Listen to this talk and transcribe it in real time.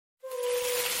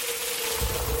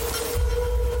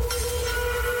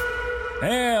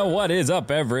Hey, what is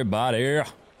up, everybody?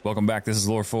 Welcome back. This is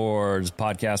Lore Ford's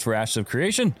podcast for Ashes of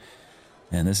Creation,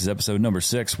 and this is episode number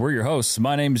 6. We're your hosts.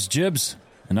 My name is Jibs,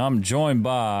 and I'm joined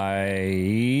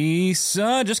by...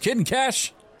 just kidding,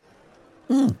 Cash.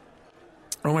 Oh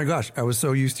my gosh, I was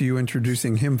so used to you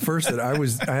introducing him first that I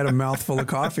had a mouthful of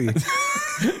coffee.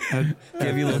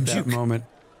 Give you a little that moment.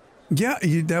 Yeah,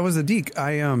 that was a deek.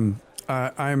 I'm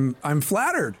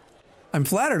flattered. I'm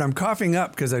flattered. I'm coughing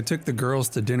up because I took the girls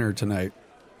to dinner tonight,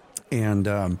 and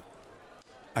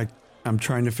I'm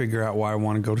trying to figure out why I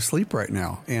want to go to sleep right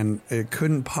now. And it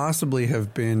couldn't possibly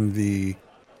have been the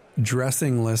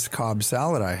dressingless Cobb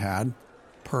salad I had.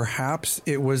 Perhaps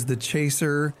it was the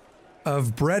chaser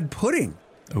of bread pudding.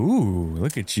 Ooh,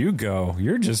 look at you go.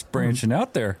 You're just branching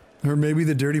out there. Or maybe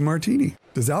the dirty martini.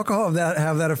 Does alcohol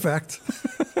have that effect?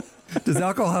 Does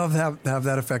alcohol have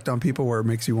that effect on people where it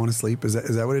makes you want to sleep? Is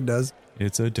that what it does?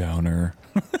 It's a downer.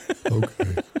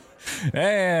 Okay.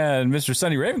 And Mr.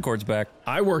 Sonny Ravencourt's back.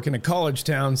 I work in a college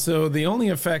town, so the only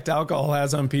effect alcohol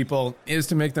has on people is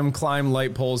to make them climb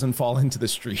light poles and fall into the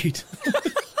street.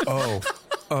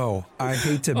 Oh, I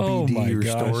hate to BD your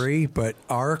story, but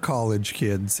our college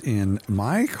kids in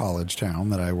my college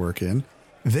town that I work in,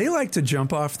 they like to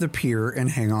jump off the pier and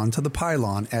hang on to the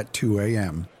pylon at 2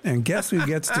 a.m. And guess who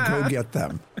gets to go get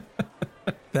them?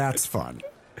 That's fun.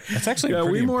 That's actually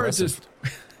pretty impressive.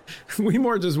 We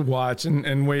more just watch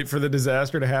and wait for the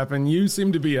disaster to happen. You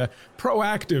seem to be a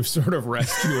proactive sort of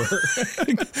rescuer.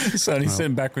 Sonny's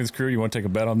sitting back with his crew. You want to take a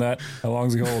bet on that? How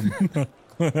long's he holding?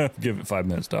 Give it 5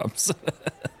 minutes tops.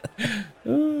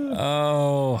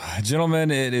 Oh, gentlemen,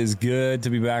 it is good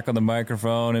to be back on the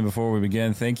microphone. And before we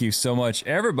begin, thank you so much,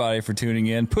 everybody, for tuning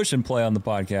in, push and play on the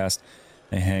podcast,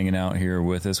 and hanging out here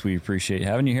with us. We appreciate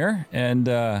having you here. And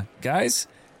guys,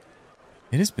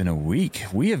 it has been a week.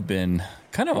 We have been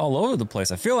kind of all over the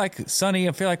place. I feel like, Sonny,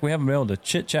 we haven't been able to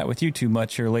chit-chat with you too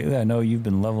much here lately. I know you've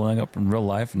been leveling up in real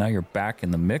life. Now you're back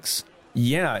in the mix.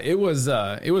 Yeah, it was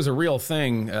a real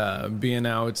thing being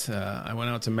out. I went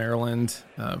out to Maryland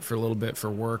for a little bit for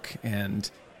work, and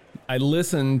I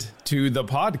listened to the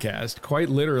podcast quite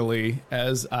literally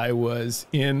as I was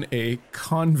in a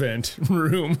convent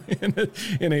room,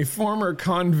 in a former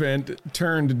convent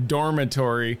turned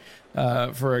dormitory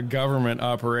for a government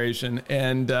operation.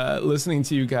 And listening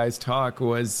to you guys talk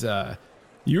was...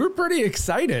 you were pretty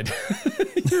excited.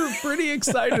 You were pretty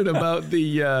excited about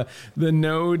the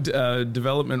Node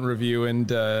development review,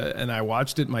 and I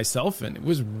watched it myself, and it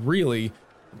was really,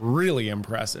 really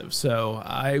impressive. So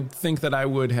I think that I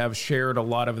would have shared a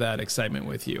lot of that excitement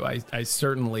with you. I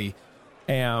certainly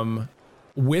am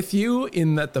with you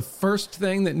in that the first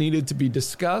thing that needed to be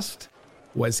discussed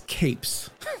was capes.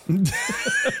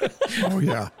 Oh,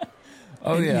 yeah.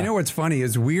 Oh, yeah. You know what's funny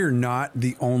is we're not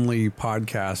the only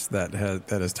podcast that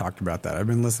has talked about that. I've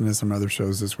been listening to some other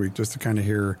shows this week just to kind of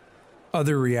hear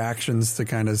other reactions to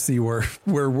kind of see where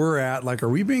we're at. Like, are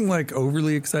we being like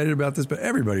overly excited about this? But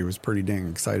everybody was pretty dang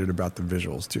excited about the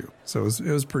visuals too. So it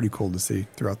was pretty cool to see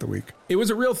throughout the week. It was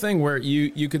a real thing where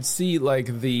you could see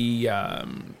like the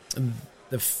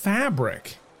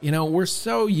fabric. You know, we're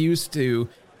so used to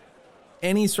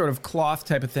any sort of cloth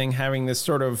type of thing having this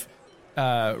sort of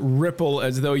ripple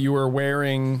as though you were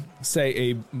wearing,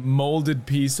 say, a molded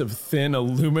piece of thin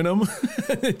aluminum.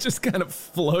 It just kind of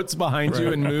floats behind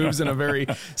you and moves in a very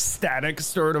static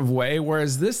sort of way,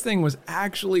 whereas this thing was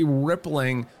actually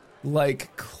rippling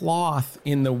like cloth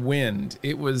in the wind.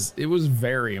 It was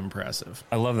very impressive.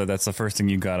 I love that. That's the first thing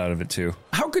you got out of it too.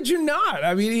 How could you not?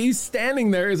 I mean, he's standing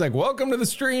there. He's like, "Welcome to the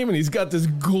stream," and he's got this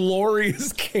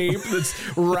glorious cape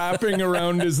that's wrapping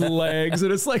around his legs,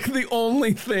 and it's like the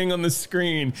only thing on the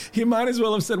screen. He might as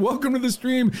well have said, "Welcome to the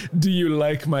stream. Do you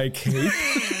like my cape?"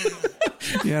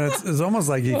 Yeah, it's almost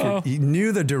like he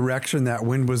knew the direction that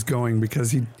wind was going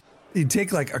because he'd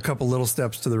take like a couple little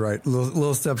steps to the right,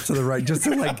 little steps to the right, just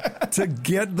to like to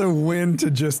get the wind to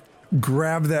just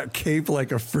grab that cape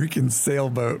like a freaking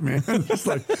sailboat, man. Just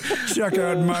like, check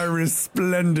out my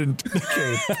resplendent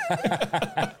cape.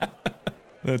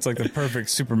 That's like the perfect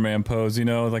Superman pose, you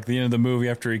know, like the end of the movie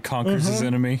after he conquers his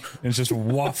enemy. And it's just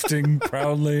wafting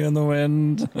proudly in the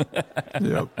wind.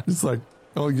 Yep. It's like,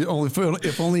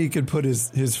 if only he could put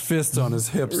his fist on his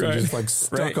hips and just like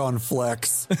stuck on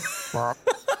flex.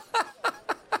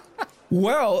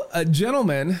 Well,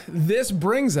 gentlemen, this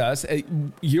brings us,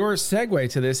 your segue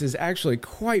to this is actually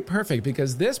quite perfect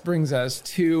because this brings us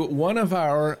to one of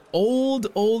our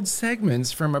old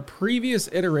segments from a previous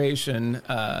iteration,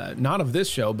 not of this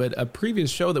show, but a previous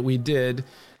show that we did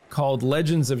called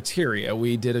Legends of Tyria.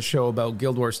 We did a show about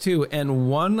Guild Wars 2, and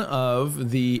one of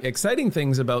the exciting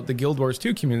things about the Guild Wars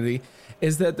 2 community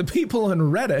is that the people on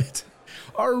Reddit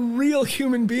are real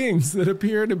human beings that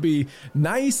appear to be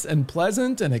nice and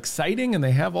pleasant and exciting, and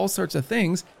they have all sorts of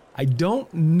things. I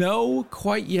don't know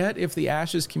quite yet if the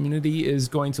Ashes community is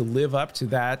going to live up to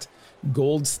that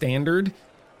gold standard.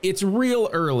 It's real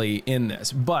early in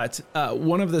this, but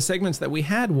one of the segments that we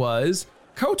had was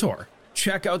KOTOR.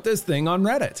 Check out this thing on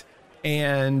Reddit.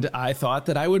 And I thought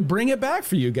that I would bring it back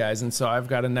for you guys. And so I've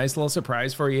got a nice little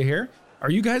surprise for you here. Are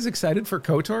you guys excited for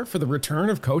KOTOR, for the return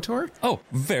of KOTOR? Oh,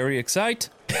 very excited.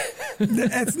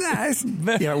 That's nice.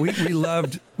 Yeah,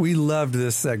 we loved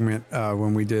this segment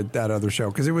when we did that other show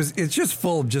because it's just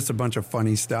full of just a bunch of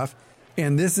funny stuff.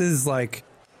 And this is like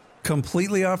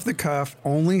completely off the cuff.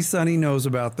 Only Sonny knows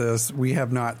about this. We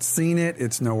have not seen it.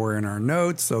 It's nowhere in our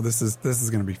notes. So this is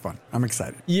going to be fun. I'm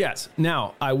excited. Yes.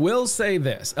 Now, I will say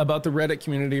this about the Reddit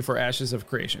community for Ashes of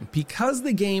Creation. Because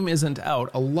the game isn't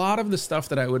out, a lot of the stuff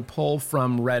that I would pull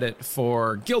from Reddit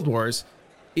for Guild Wars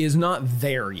is not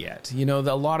there yet. You know,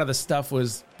 a lot of the stuff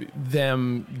was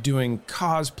them doing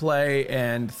cosplay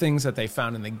and things that they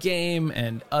found in the game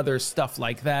and other stuff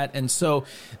like that. And so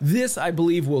this, I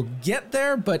believe, will get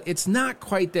there, but it's not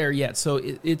quite there yet. So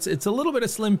it's a little bit of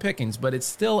slim pickings, but it's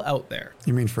still out there.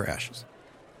 You mean for Ashes?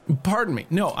 Pardon me.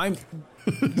 No, I'm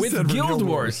with Guild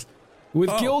Wars.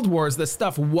 With Guild Wars, the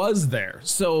stuff was there.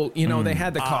 So, you know, they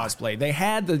had the cosplay. They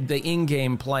had the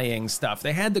in-game playing stuff.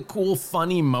 They had the cool,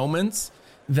 funny moments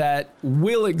that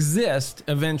will exist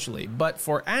eventually. But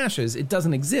for Ashes, it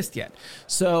doesn't exist yet.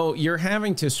 So you're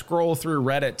having to scroll through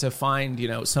Reddit to find, you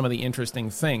know, some of the interesting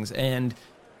things. And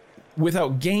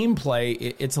without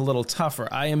gameplay, it's a little tougher.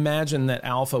 I imagine that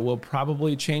Alpha will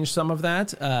probably change some of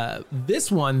that.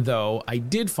 This one, though, I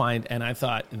did find, and I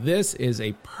thought this is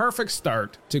a perfect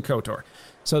start to KOTOR.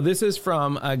 So this is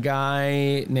from a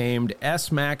guy named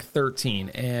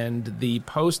SMac13, and the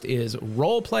post is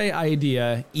roleplay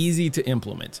idea, easy to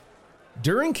implement.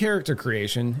 During character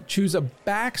creation, choose a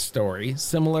backstory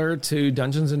similar to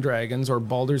Dungeons & Dragons or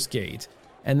Baldur's Gate,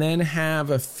 and then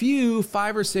have a few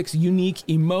 5 or 6 unique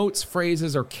emotes,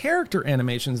 phrases, or character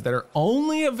animations that are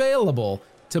only available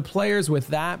to players with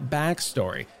that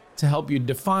backstory to help you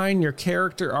define your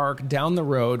character arc down the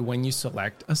road when you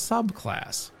select a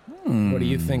subclass. What do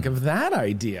you think of that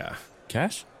idea?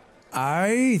 Cash?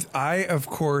 I of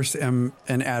course am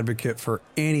an advocate for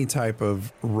any type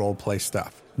of role play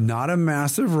stuff. Not a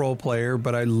massive role player,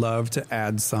 but I love to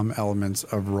add some elements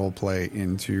of role play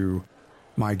into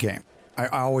my game. I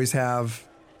always have.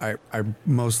 I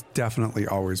most definitely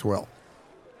always will.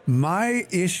 My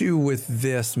issue with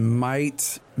this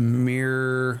might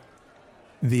mirror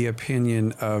the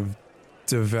opinion of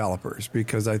developers,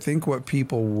 because I think what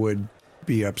people would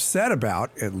be upset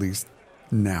about, at least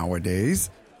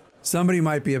nowadays, somebody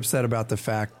might be upset about the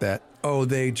fact that, oh,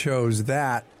 they chose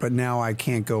that, but now I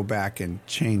can't go back and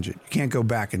change it. You can't go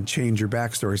back and change your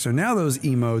backstory. So now those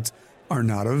emotes are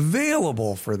not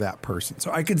available for that person.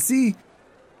 So I could see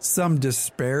some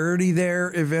disparity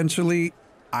there eventually.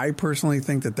 I personally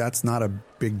think that that's not a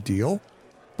big deal,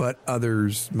 but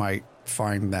others might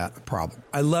find that a problem.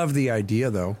 I love the idea,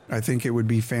 though. I think it would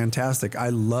be fantastic. I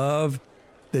love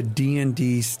the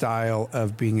D&D style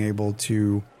of being able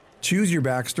to choose your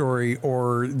backstory,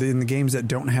 or in the games that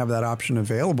don't have that option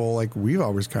available, like we've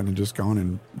always kind of just gone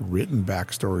and written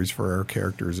backstories for our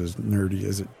characters, as nerdy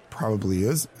as it probably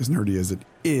is, as nerdy as it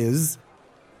is,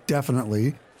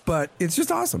 definitely. But it's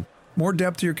just awesome. More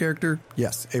depth to your character.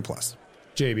 Yes, A+.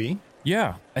 JB?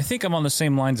 Yeah, I think I'm on the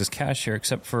same lines as Cash here,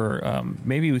 except for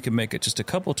maybe we could make it just a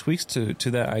couple tweaks to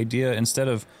that idea. Instead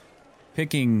of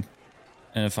picking,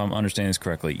 and if I'm understanding this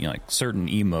correctly, you know, like certain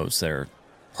emotes that are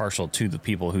partial to the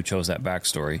people who chose that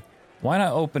backstory, why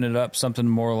not open it up something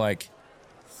more like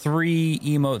 3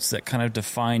 emotes that kind of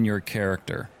define your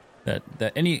character? That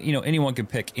anyone can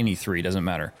pick any 3, doesn't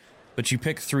matter. But you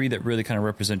pick 3 that really kind of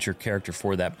represent your character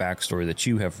for that backstory that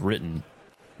you have written.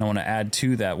 And I want to add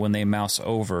to that, when they mouse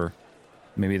over,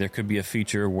 maybe there could be a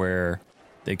feature where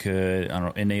they could, I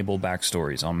don't know, enable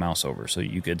backstories on mouse over, so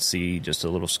you could see just a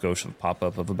little skosh of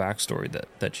pop-up of a backstory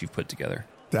that you've put together.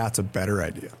 That's a better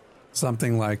idea.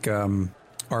 Something like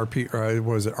RP3?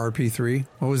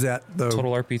 What was that?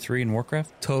 Total RP3 in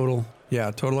Warcraft? Total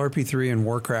RP3 in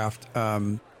Warcraft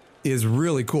is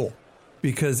really cool,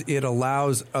 because it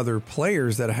allows other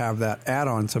players that have that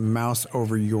add-on to mouse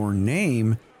over your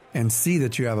name and see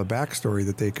that you have a backstory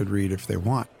that they could read if they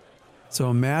want. So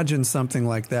imagine something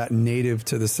like that native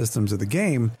to the systems of the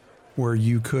game, where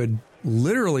you could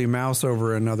literally mouse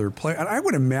over another player. And I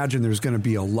would imagine there's going to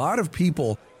be a lot of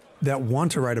people that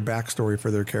want to write a backstory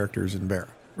for their characters in Bear.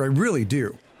 I really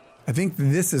do. I think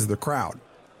this is the crowd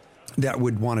that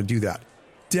would want to do that.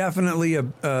 Definitely a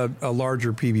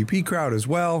larger PvP crowd as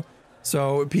well.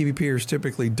 So PvPers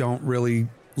typically don't really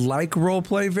like role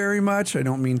play very much. I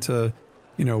don't mean to,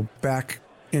 back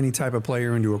any type of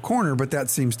player into a corner, but that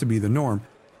seems to be the norm.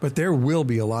 But there will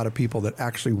be a lot of people that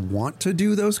actually want to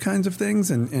do those kinds of things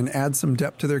and add some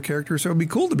depth to their character. So it'd be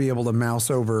cool to be able to mouse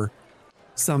over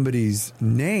somebody's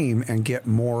name and get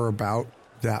more about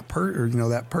that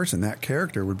that person, that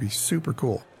character would be super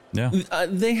cool. Yeah.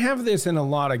 They have this in a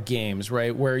lot of games,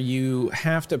 right? Where you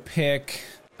have to pick,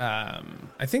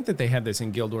 I think that they had this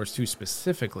in Guild Wars 2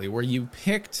 specifically, where you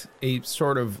picked a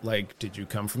sort of like, did you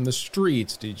come from the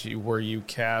streets? Were you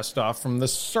cast off from the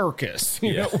circus?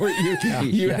 Where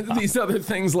you had these other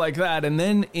things like that. And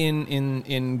then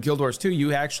in Guild Wars 2,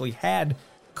 you actually had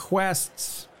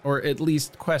quests, or at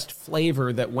least quest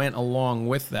flavor that went along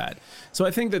with that. So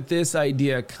I think that this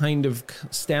idea kind of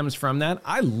stems from that.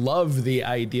 I love the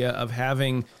idea of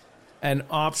having an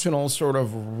optional sort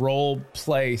of role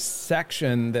play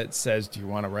section that says, do you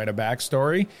want to write a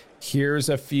backstory? Here's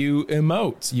a few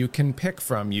emotes you can pick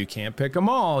from. You can't pick them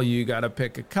all. You got to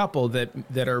pick a couple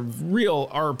that are real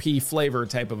RP flavor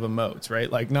type of emotes,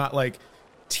 right? Like not like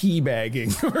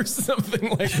teabagging or something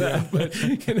like that, but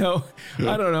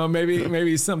I don't know,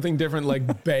 maybe something different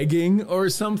like begging or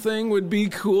something would be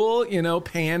cool,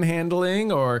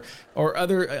 panhandling or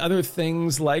other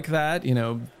things like that,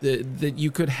 that you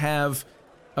could have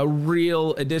a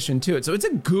real addition to it. So it's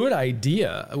a good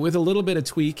idea. With a little bit of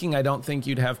tweaking, I don't think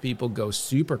you'd have people go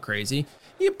super crazy.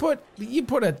 You put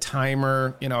a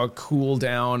timer, a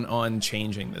cooldown on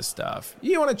changing this stuff.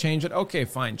 You want to change it? Okay,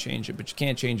 fine, change it, but you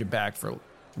can't change it back for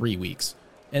 3 weeks.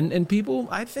 And people,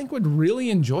 I think, would really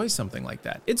enjoy something like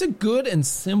that. It's a good and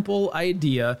simple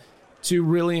idea to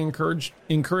really encourage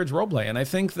roleplay. And I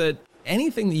think that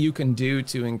anything that you can do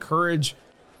to encourage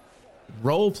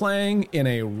role-playing in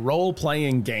a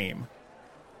role-playing game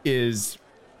is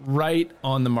right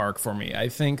on the mark for me. I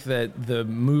think that the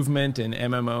movement in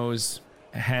MMOs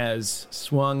has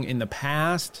swung in the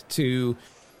past to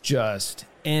just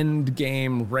end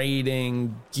game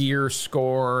rating, gear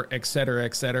score,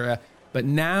 etc. But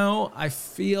now I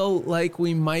feel like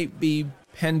we might be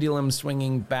pendulum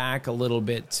swinging back a little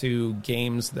bit to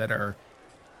games that are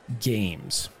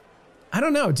games. I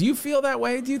don't know. Do you feel that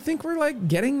way? Do you think we're like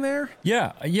getting there?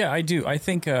 Yeah, I do. I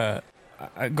think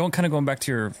going back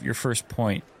to your first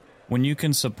point, when you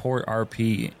can support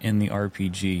RP in the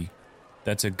RPG,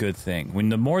 that's a good thing. When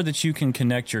the more that you can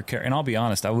connect your character, and I'll be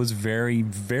honest, I was very,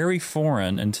 very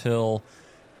foreign until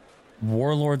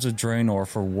Warlords of Draenor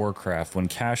for Warcraft, when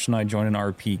Cash and I joined an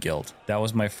RP guild. That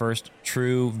was my first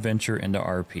true venture into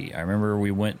RP. I remember we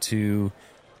went to,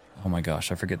 oh my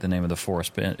gosh, I forget the name of the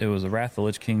forest, but it was the Wrath of the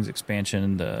Lich King's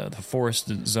expansion, the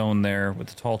forest zone there with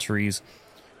the tall trees.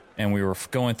 And we were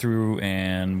going through,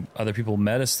 and other people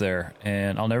met us there,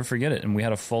 and I'll never forget it. And we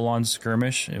had a full-on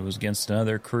skirmish. It was against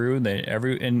another crew.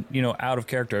 Out of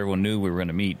character, everyone knew we were going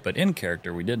to meet, but in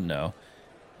character, we didn't know.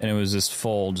 And it was this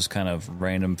full, just kind of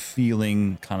random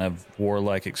feeling, kind of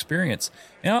warlike experience.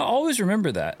 And I always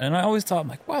remember that, and I always thought,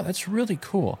 like, wow, that's really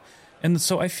cool. And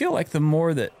so I feel like the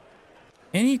more that,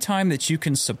 any time that you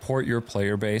can support your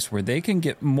player base where they can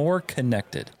get more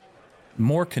connected,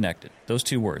 those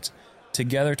two words,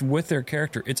 together with their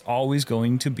character, it's always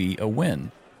going to be a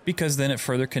win, because then it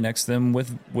further connects them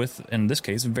with in this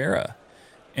case, Vera.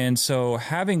 And so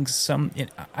having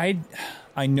I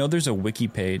know there's a wiki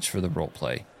page for the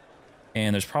roleplay,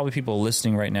 and there's probably people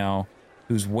listening right now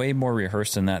who's way more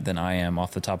rehearsed in that than I am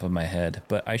off the top of my head,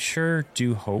 but I sure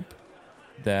do hope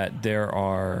that there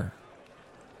are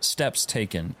steps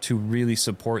taken to really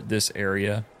support this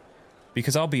area.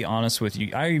 Because I'll be honest with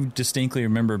you, I distinctly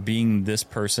remember being this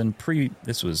person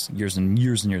this was years and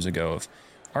years and years ago, of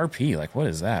RP, like, what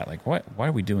is that? Like, why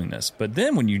are we doing this? But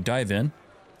then when you dive in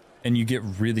and you get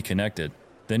really connected,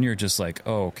 then you're just like,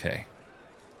 oh,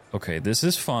 okay, this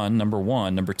is fun, number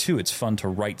one. Number two, it's fun to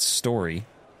write story.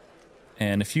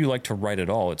 And if you like to write at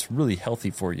all, it's really healthy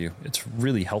for you. It's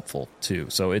really helpful too.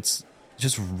 So it's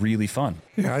just really fun.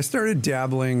 Yeah, I started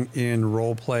dabbling in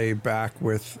role play back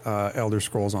with Elder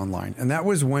Scrolls Online, and that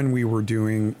was when we were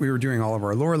doing all of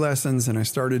our lore lessons, and I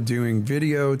started doing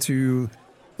video to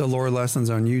the lore lessons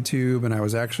on YouTube, and I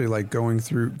was actually like going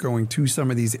to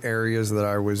some of these areas that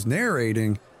I was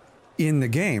narrating in the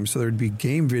game. So there'd be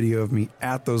game video of me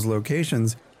at those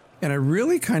locations, and I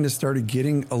really kind of started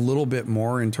getting a little bit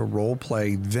more into role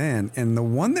play then. And the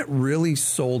one that really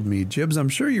sold me, Jibs, I'm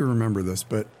sure you remember this,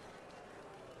 but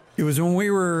it was when we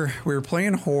were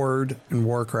playing Horde in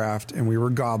Warcraft, and we were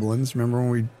goblins. Remember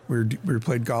when we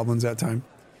played goblins that time?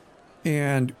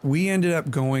 And we ended up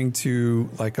going to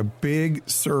like a big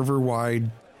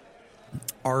server-wide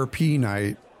RP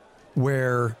night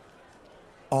where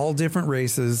all different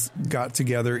races got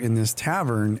together in this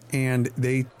tavern, and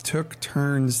they took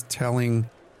turns telling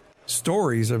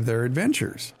stories of their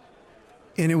adventures.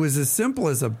 And it was as simple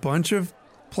as a bunch of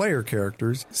player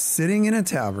characters sitting in a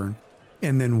tavern,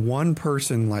 and then one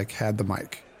person like had the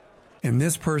mic. And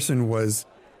this person was,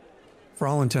 for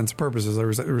all intents and purposes, there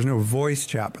was no voice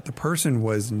chat, but the person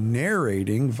was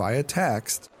narrating via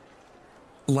text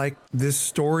like this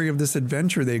story of this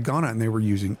adventure they'd gone on, and they were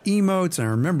using emotes. And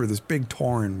I remember this big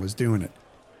Tauren was doing it.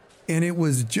 And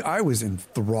I was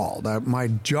enthralled. My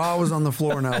jaw was on the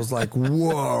floor, and I was like,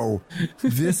 whoa,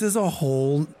 this is a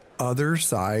whole other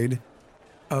side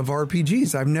of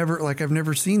RPGs. I've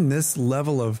never seen this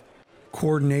level of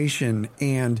coordination.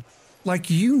 And like,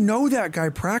 that guy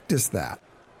practiced that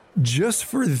just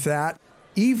for that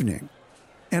evening.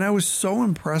 And I was so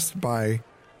impressed by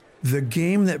the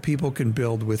game that people can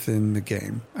build within the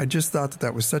game. I just thought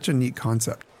that was such a neat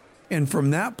concept. And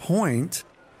from that point,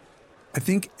 I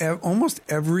think almost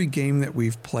every game that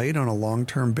we've played on a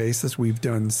long-term basis, we've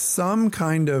done some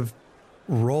kind of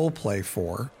role play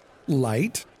for.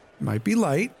 Might be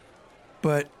light,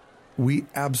 but we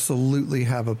absolutely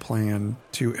have a plan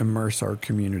to immerse our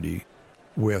community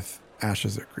with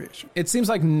Ashes of Creation. It seems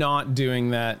like not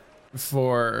doing that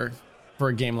for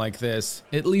a game like this,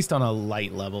 at least on a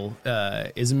light level,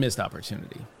 is a missed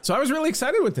opportunity. So I was really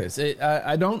excited with this.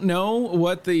 I don't know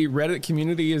what the Reddit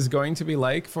community is going to be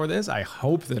like for this. I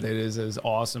hope that it is as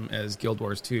awesome as Guild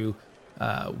Wars 2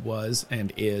 was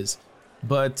and is.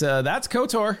 But that's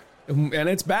KOTOR, and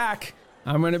it's back.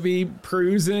 I'm going to be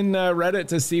perusing Reddit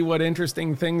to see what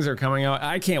interesting things are coming out.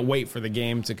 I can't wait for the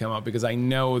game to come out, because I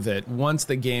know that once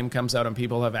the game comes out and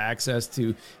people have access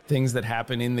to things that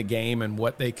happen in the game and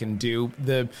what they can do,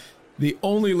 the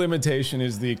only limitation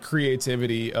is the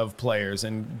creativity of players.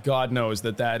 And God knows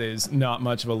that is not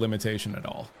much of a limitation at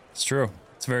all. It's true.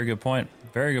 It's a very good point.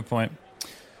 Very good point.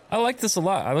 I like this a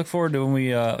lot. I look forward to when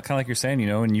we, kind of like you're saying,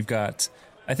 and you've got,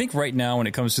 I think right now when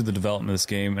it comes to the development of this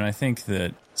game, and I think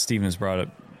that Steven has brought up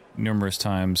numerous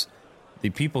times, the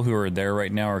people who are there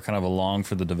right now are kind of along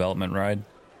for the development ride.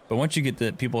 But once you get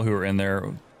the people who are in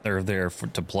there, they're there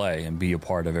to play and be a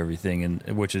part of everything,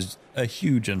 and which is a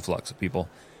huge influx of people.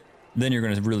 Then you're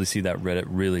going to really see that Reddit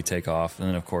really take off. And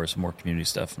then, of course, more community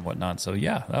stuff and whatnot. So,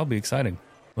 yeah, that'll be exciting.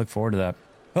 Look forward to that.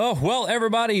 Oh, well,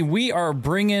 everybody, we are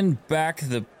bringing back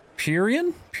the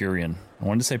Pyrian. I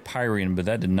wanted to say Pyrian, but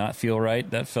that did not feel right.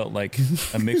 That felt like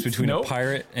a mix between a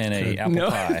pirate and a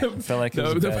apple pie. It felt like it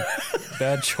was a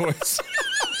bad choice.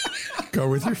 Go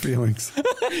with your feelings.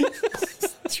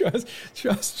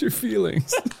 Trust your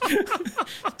feelings.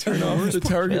 Turn off the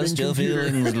targeting computer.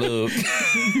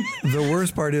 The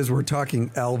worst part is we're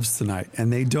talking elves tonight,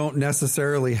 and they don't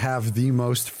necessarily have the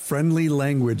most friendly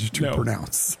language to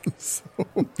pronounce. So.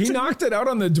 He knocked it out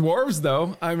on the dwarves,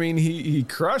 though. I mean, he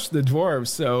crushed the dwarves,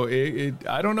 so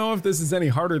I don't know if this is any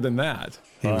harder than that.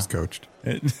 He was coached.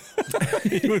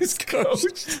 He was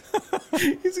coached.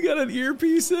 He's got an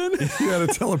earpiece in. He got a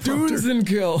teleprompter. Dudes and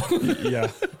kill.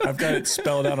 Yeah, I've got it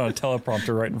spelled out on a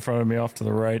teleprompter right in front of me off to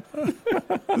the right.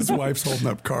 His wife's holding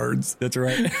up cards. That's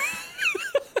right.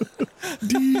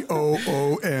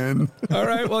 DOON. All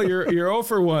right, well, you're 0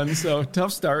 for 1, so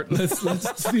tough start. Let's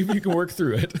see if you can work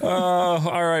through it. All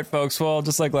right, folks. Well,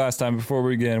 just like last time, before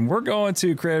we begin, we're going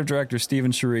to creative director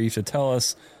Stephen Sharif to tell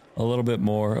us a little bit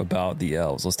more about the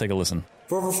elves. Let's take a listen.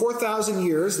 For over 4,000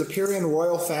 years, the Pyrian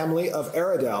royal family of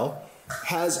Aradel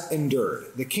has endured.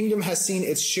 The kingdom has seen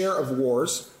its share of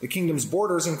wars. The kingdom's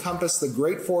borders encompass the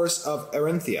great forest of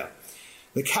Arinthia.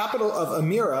 The capital of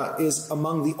Amira is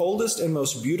among the oldest and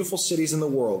most beautiful cities in the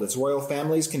world. Its royal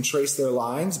families can trace their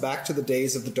lines back to the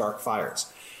days of the Dark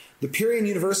Fires. The Pyrian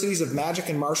universities of magic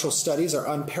and martial studies are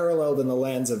unparalleled in the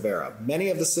lands of Vera. Many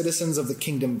of the citizens of the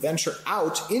kingdom venture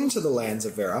out into the lands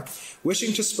of Vera,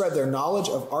 wishing to spread their knowledge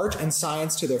of art and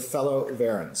science to their fellow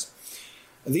Verans.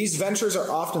 These ventures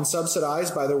are often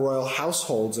subsidized by the royal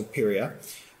households of Pyria,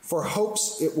 for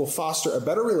hopes it will foster a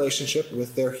better relationship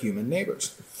with their human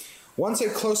neighbors. Once a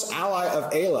close ally of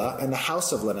Ayla and the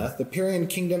House of Lyneth, the Pyrian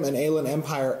Kingdom and Aylan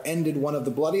Empire ended one of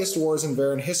the bloodiest wars in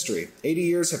Varan history. 80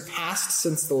 years have passed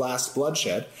since the last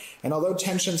bloodshed, and although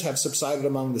tensions have subsided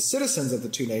among the citizens of the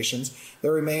two nations,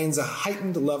 there remains a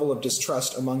heightened level of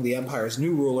distrust among the Empire's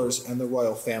new rulers and the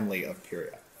royal family of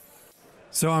Pyria.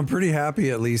 So I'm pretty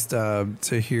happy, at least,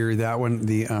 to hear that one.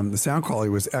 The sound quality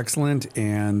was excellent,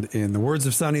 and in the words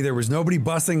of Sonny, there was nobody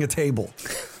bussing a table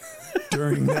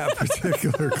during that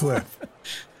particular clip.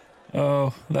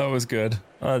 Oh, that was good.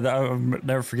 I'll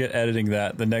never forget editing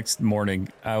that. The next morning,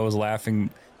 I was laughing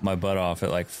my butt off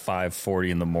at like 5:40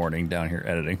 in the morning down here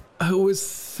editing. It was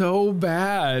so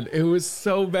bad. It was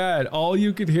so bad. All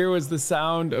you could hear was the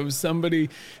sound of somebody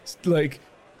like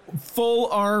full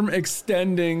arm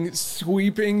extending,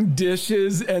 sweeping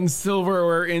dishes and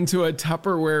silverware into a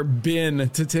Tupperware bin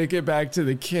to take it back to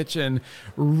the kitchen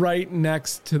right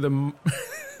next to the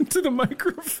to the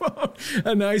microphone.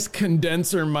 A nice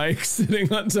condenser mic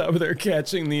sitting on top of there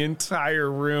catching the entire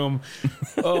room.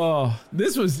 Oh,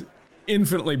 this was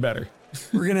infinitely better.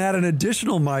 We're going to add an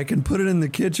additional mic and put it in the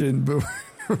kitchen, but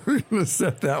we're going to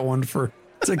set that one to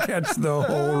catch the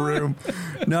whole room.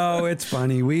 No, it's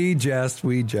funny. We jest.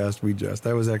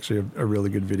 That was actually a really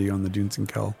good video on the Dunson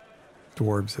Kell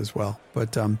dwarves as well.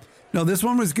 But no, this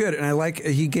one was good. And I like,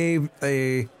 he gave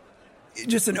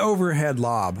just an overhead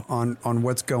lob on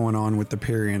what's going on with the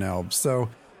Pyrian Elves. So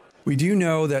we do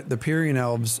know that the Pyrian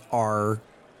Elves are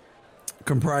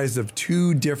comprised of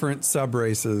two different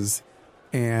subraces.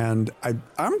 And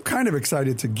I'm kind of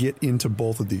excited to get into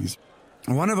both of these.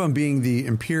 One of them being the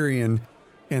Empyrean,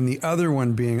 and the other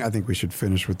one being, I think we should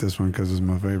finish with this one because it's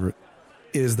my favorite,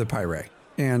 is the Pyre.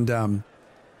 And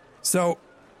so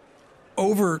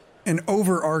an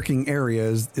overarching area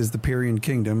is the Pyrian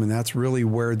Kingdom, and that's really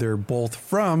where they're both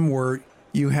from, where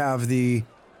you have the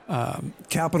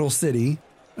capital city,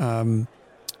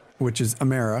 which is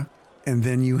Amera, and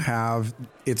then you have,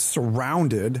 it's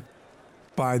surrounded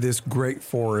by this great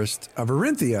forest of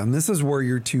Arinthia, and this is where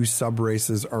your two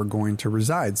subraces are going to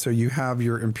reside. So you have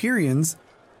your Empyreans,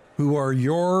 who are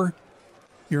your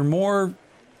more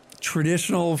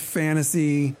traditional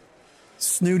fantasy,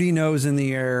 snooty nose in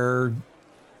the air,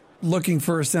 looking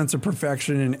for a sense of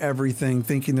perfection in everything,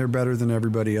 thinking they're better than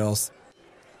everybody else.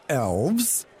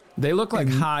 Elves. They look like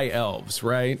high elves,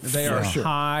 right? They are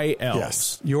high elves.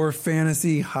 Yes. Your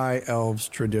fantasy high elves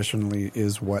traditionally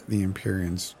is what the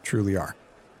Empyreans truly are.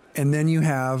 And then you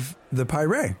have the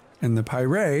Pyre, and the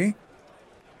Pyre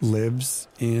lives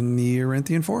in the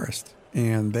Arinthian forest.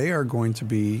 And they are going to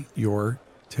be your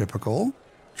typical,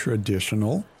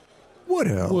 traditional wood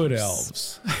elves. Wood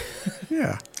elves.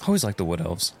 Yeah. I always like the wood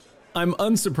elves. I'm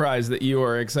unsurprised that you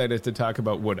are excited to talk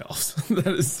about wood elves. That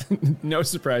is no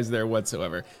surprise there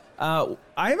whatsoever. I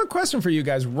have a question for you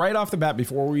guys right off the bat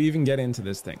before we even get into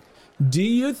this thing. Do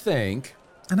you think,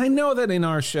 and I know that in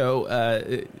our show,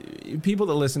 people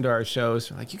that listen to our shows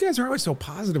are like, you guys are always so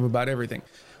positive about everything.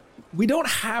 We don't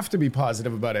have to be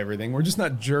positive about everything. We're just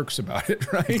not jerks about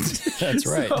it, right? That's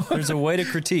right. So, there's a way to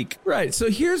critique. Right. So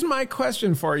here's my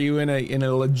question for you in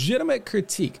a legitimate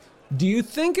critique. Do you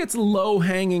think it's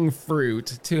low-hanging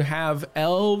fruit to have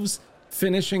elves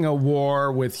finishing a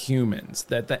war with humans?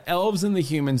 That the elves and the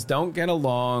humans don't get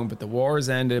along, but the war is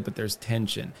ended, but there's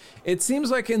tension. It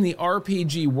seems like in the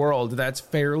RPG world, that's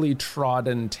fairly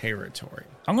trodden territory.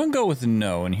 I'm going to go with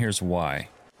no, and here's why.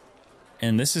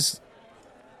 And this is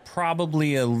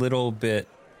probably a little bit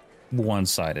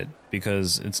one-sided,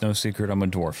 because it's no secret I'm a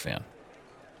dwarf fan.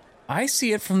 I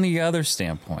see it from the other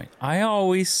standpoint. I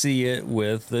always see it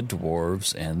with the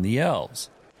dwarves and the elves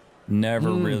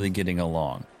never really getting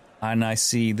along. And I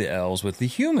see the elves with the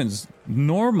humans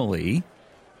normally,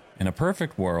 in a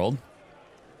perfect world,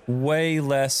 way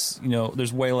less,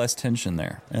 there's way less tension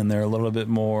there. And they're a little bit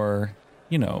more,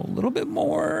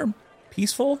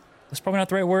 peaceful. That's probably not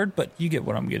the right word, but you get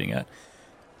what I'm getting at.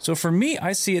 So for me,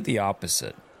 I see it the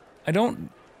opposite.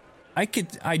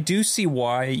 I do see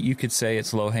why you could say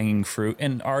it's low-hanging fruit,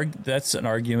 and that's an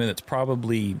argument that's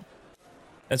probably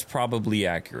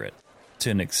accurate to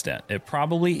an extent. It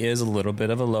probably is a little bit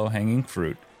of a low-hanging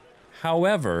fruit.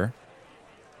 However,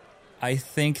 I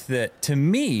think that, to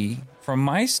me, from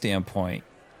my standpoint,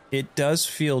 it does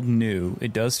feel new.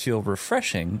 It does feel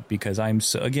refreshing, because I'm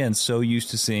so used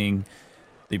to seeing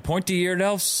the pointy-eared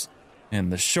elves and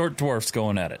the short dwarfs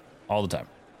going at it all the time.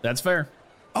 That's fair.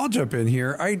 I'll jump in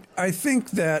here. I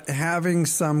think that having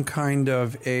some kind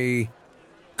of a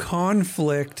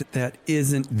conflict that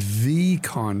isn't the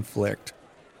conflict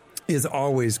is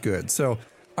always good. So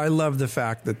I love the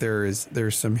fact that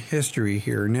there's some history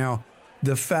here. Now,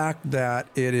 the fact that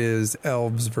it is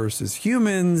elves versus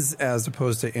humans as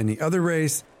opposed to any other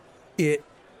race,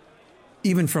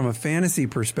 even from a fantasy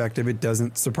perspective, it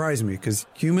doesn't surprise me, because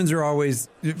humans are always,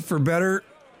 for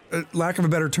lack of a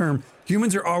better term,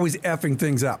 humans are always effing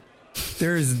things up.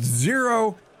 There is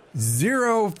zero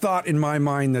thought in my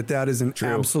mind that is an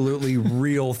absolutely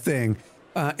real thing.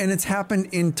 And it's happened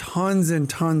in tons and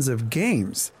tons of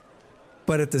games.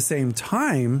 But at the same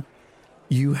time,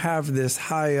 you have this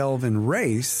high elven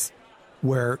race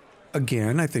where,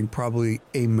 again, I think probably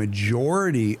a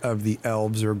majority of the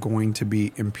elves are going to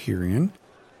be Empyrean.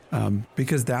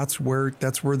 because that's where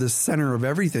the center of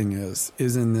everything is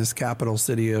in this capital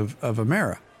city of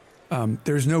Amera.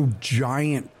 There's no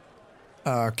giant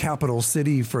capital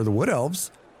city for the Wood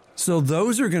Elves, so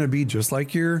those are going to be just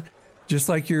like your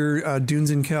Dunes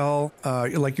and Kel,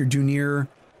 like your Dunir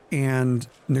and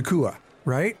Nakua,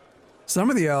 right? Some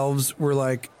of the elves were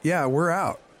like, yeah, we're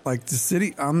out. Like the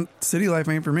city life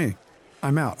ain't for me.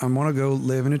 I'm out. I want to go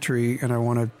live in a tree and I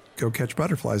want to go catch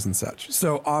butterflies and such.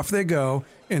 So off they go.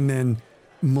 And then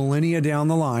millennia down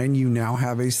the line, you now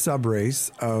have a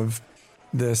subrace of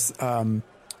this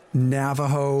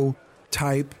Navajo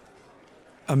type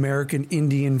American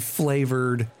Indian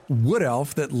flavored wood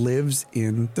elf that lives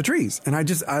in the trees. And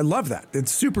I love that.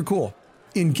 It's super cool.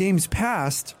 In games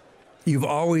past, you've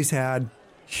always had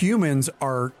humans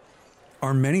are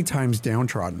many times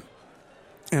downtrodden.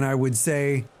 And I would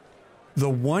say the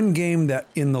one game that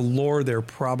in the lore they're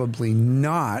probably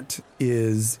not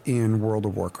is in World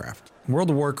of Warcraft. In World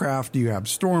of Warcraft, you have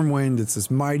Stormwind. It's this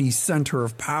mighty center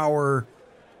of power.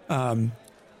 And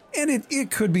it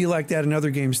could be like that in other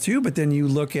games too. But then you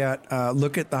look at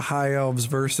the High Elves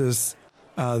versus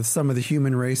some of the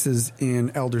human races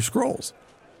in Elder Scrolls.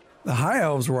 The High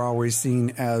Elves were always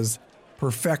seen as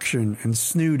perfection and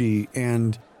snooty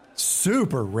and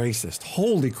super racist.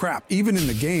 Holy crap. Even in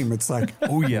the game, it's like,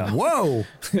 oh yeah, whoa.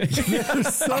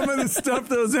 Some of the stuff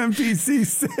those NPCs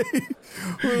say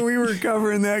when we were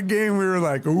covering that game, we were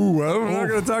like, ooh, well, we're not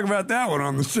going to talk about that one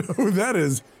on the show. That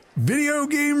is video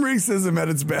game racism at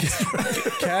its best.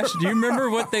 Cash, do you remember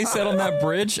what they said on that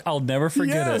bridge? I'll never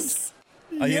forget it.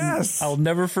 Yes. I'll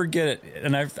never forget it.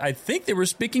 And I think they were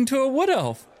speaking to a wood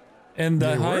elf. And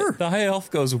the high elf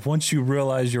goes, once you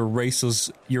realize your race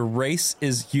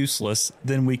is useless,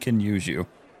 then we can use you.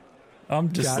 I'm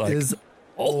just that is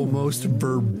almost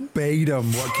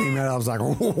verbatim what came out. I was like,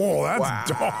 whoa,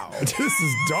 that's dark. This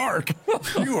is dark.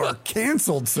 You are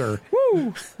canceled, sir.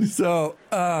 Woo. So,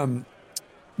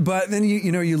 but then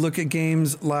you look at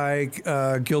games like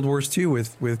Guild Wars 2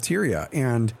 with Tyria,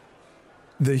 and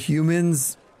the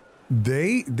humans,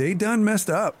 they done messed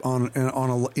up in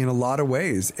a lot of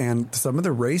ways, and some of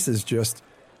the races just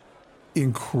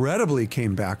incredibly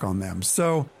came back on them.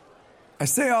 So I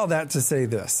say all that to say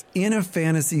this: in a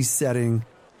fantasy setting,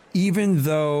 even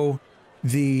though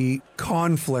the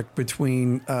conflict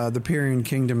between the Pyrian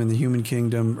Kingdom and the Human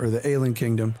Kingdom, or the Alien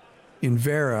Kingdom in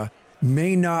Vera,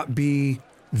 may not be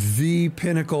the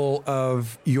pinnacle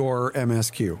of your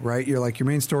MSQ, right? You're like, your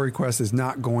main story quest is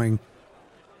not going,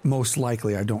 most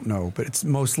likely, I don't know, but it's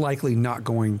most likely not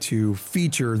going to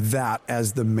feature that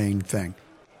as the main thing.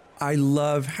 I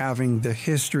love having the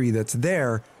history that's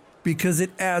there because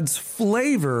it adds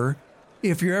flavor.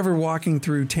 If you're ever walking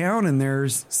through town and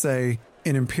there's, say,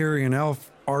 an Empyrean elf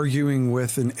arguing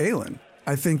with an Aelin,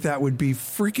 I think that would be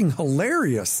freaking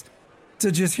hilarious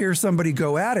to just hear somebody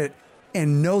go at it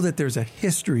and know that there's a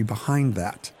history behind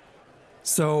that.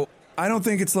 So I don't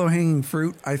think it's low-hanging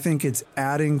fruit. I think it's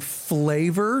adding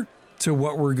flavor to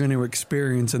what we're going to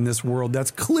experience in this world that's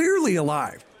clearly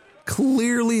alive.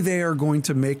 Clearly, they are going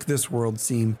to make this world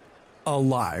seem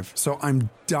alive. So I'm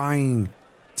dying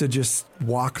to just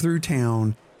walk through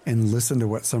town and listen to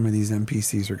what some of these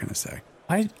NPCs are going to say.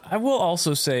 I will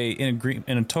also say, in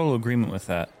a total agreement with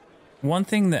that, one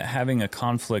thing that having a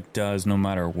conflict does, no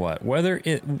matter what,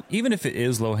 even if it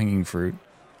is low-hanging fruit,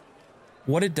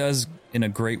 what it does in a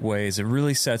great way is it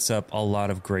really sets up a lot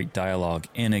of great dialogue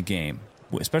in a game,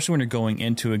 especially when you're going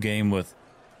into a game with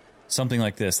something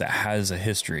like this that has a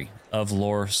history of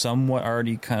lore somewhat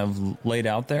already kind of laid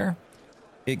out there.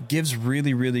 It gives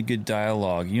really, really good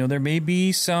dialogue. There may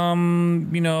be some,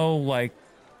 like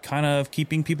kind of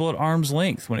keeping people at arm's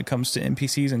length when it comes to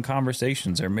NPCs and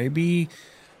conversations. There may be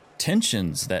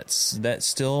tensions that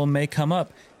still may come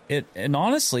up. And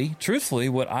honestly, truthfully,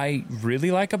 what I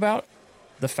really like about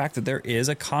the fact that there is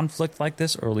a conflict like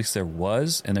this, or at least there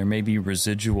was, and there may be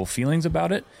residual feelings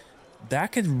about it,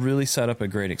 that could really set up a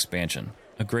great expansion,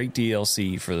 a great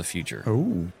DLC for the future.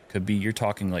 Oh, could be, you're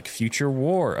talking like future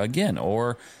war again,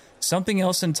 or something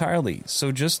else entirely.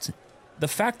 So just the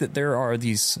fact that there are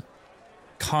these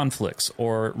conflicts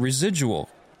or residual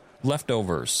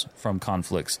leftovers from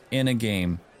conflicts in a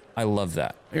game, I love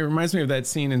that. It reminds me of that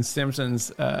scene in Simpsons.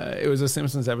 It was a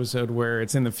Simpsons episode where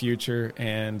it's in the future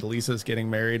and Lisa's getting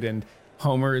married and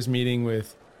Homer is meeting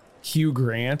with Hugh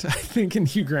Grant, I think, and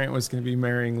Hugh Grant was going to be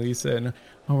marrying Lisa, and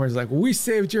Homer's like, we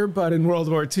saved your butt in World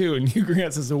War II, and Hugh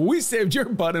Grant says, we saved your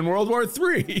butt in World War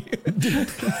III.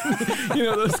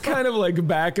 Those kind of like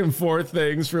back and forth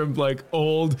things from like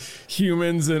old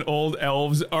humans and old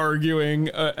elves arguing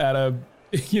at a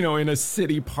in a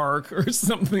city park or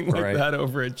something like that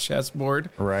over a chessboard.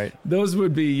 Right. Those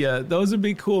would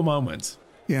be cool moments.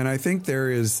 Yeah, and I think there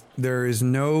is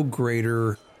no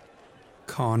greater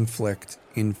conflict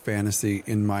in fantasy,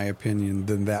 in my opinion,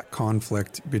 than that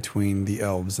conflict between the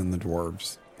elves and the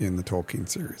dwarves in the Tolkien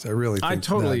series. I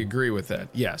totally agree with that.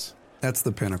 Yes. That's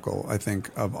the pinnacle, I think,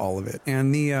 of all of it.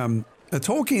 And the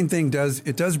Tolkien thing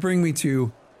does bring me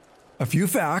to a few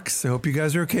facts. I hope you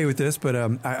guys are okay with this, but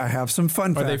I have some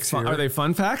fun facts here. Are they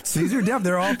fun facts? These are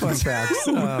they're all fun facts.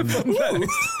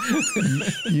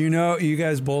 You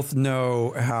guys both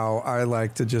know how I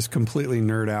like to just completely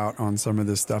nerd out on some of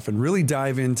this stuff and really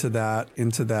dive into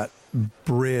that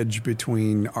bridge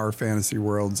between our fantasy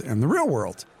worlds and the real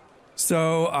world.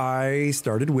 So I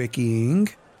started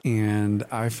wikiing, and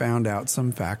I found out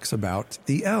some facts about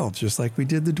the elves, just like we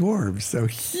did the dwarves. So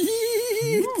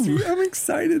I'm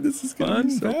excited. This is going to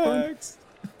be so facts.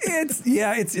 Fun.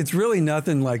 It's really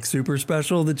nothing like super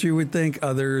special that you would think,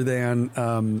 other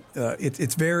than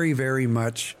it's very, very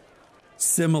much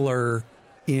similar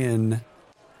in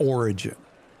origin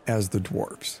as the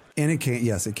dwarves. And it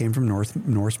came from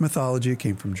Norse mythology. It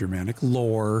came from Germanic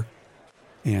lore,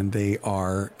 and they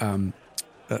are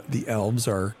the elves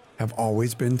have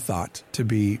always been thought to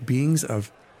be beings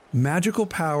of magical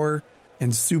power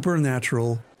and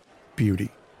supernatural beauty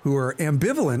who are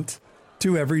ambivalent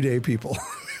to everyday people.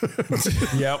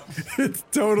 Yep. It's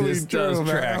totally true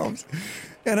about elves.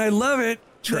 And I love it.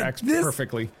 Tracks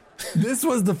perfectly. This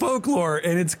was the folklore,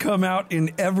 and it's come out in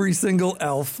every single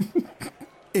elf,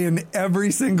 in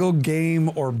every single game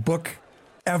or book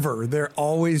ever. They're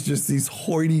always just these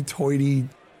hoity-toity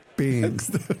beings.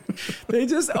 They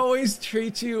just always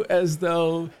treat you as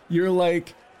though you're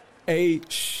like a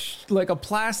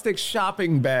plastic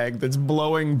shopping bag that's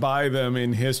blowing by them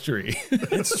in history.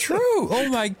 It's true. Oh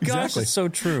my gosh, exactly. It's so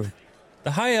true.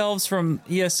 The high elves from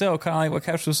ESO, kind of like what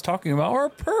Cash was talking about, are a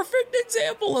perfect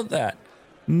example of that.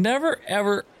 Never,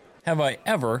 ever have I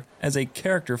ever, as a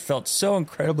character, felt so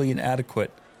incredibly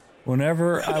inadequate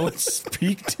whenever I would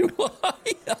speak to a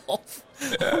high elf.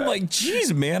 I'm like,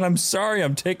 geez, man, I'm sorry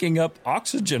I'm taking up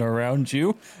oxygen around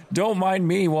you. Don't mind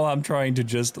me while I'm trying to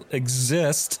just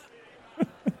exist.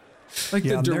 Like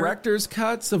the director's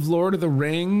cuts of Lord of the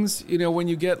Rings, when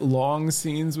you get long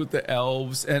scenes with the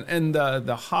elves and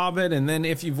the Hobbit, and then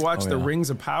if you've watched the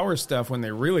Rings of Power stuff when they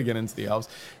really get into the elves,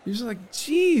 you're just like,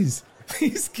 geez,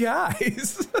 these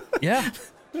guys. Yeah.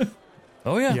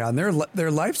 Oh yeah. Yeah, and their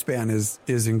lifespan is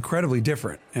incredibly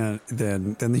different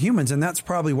than the humans, and that's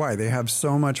probably why they have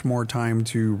so much more time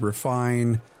to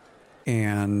refine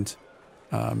and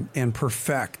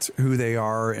perfect who they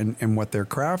are and what their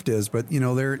craft is. But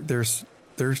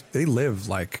they live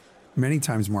like many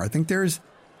times more. I think there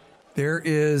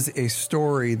is a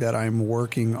story that I'm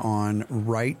working on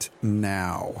right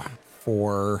now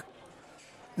for.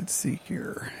 Let's see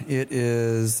here. It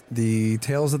is the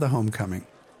Tales of the Homecoming.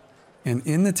 And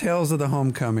in the Tales of the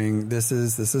Homecoming, this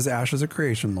is Ashes of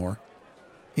Creation lore.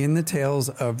 In the Tales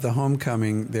of the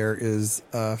Homecoming, there is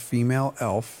a female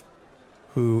elf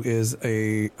who is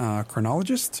a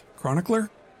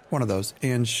chronicler, one of those.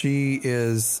 And she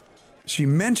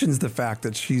mentions the fact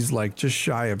that she's like just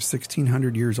shy of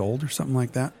 1,600 years old or something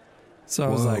like that. So I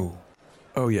was like,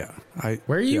 oh yeah.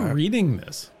 Where are you reading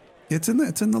this? It's in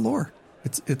the lore.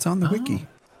 It's on the wiki.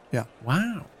 Yeah.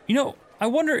 Wow. I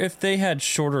wonder if they had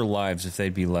shorter lives, if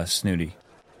they'd be less snooty.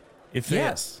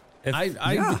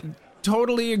 I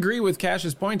totally agree with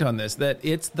Cash's point on this, that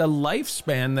it's the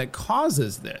lifespan that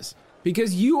causes this,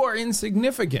 because you are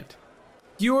insignificant.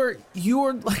 You're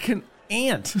like an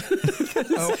ant.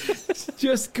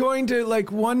 Just going to,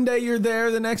 like, one day you're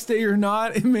there, the next day you're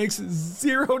not. It makes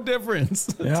zero difference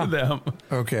to them.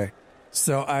 Okay.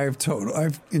 So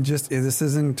this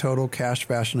is in total Cash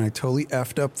fashion. I totally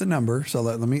effed up the number. So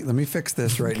let me fix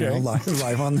this right now,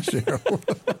 live on the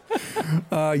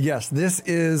show. Yes, this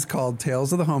is called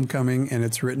Tales of the Homecoming, and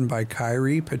it's written by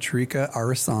Kairi Patrika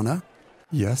Arasana.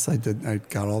 Yes, I did. I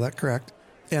got all that correct.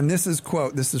 And this is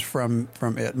from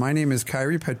it. My name is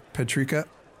Kairi Patrika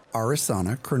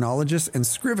Arasana, chronologist and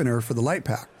scrivener for the Light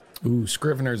Pack. Ooh,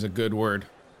 scrivener's a good word.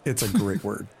 It's a great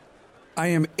word. I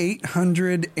am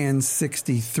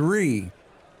 863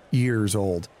 years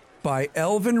old. By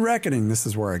Elven reckoning, this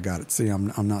is where I got it. See,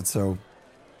 I'm not so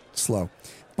slow.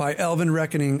 By Elven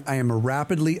reckoning, I am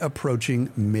rapidly approaching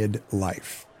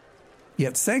midlife.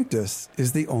 Yet Sanctus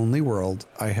is the only world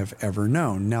I have ever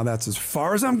known. Now that's as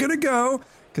far as I'm going to go,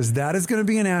 because that is going to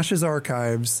be in Ash's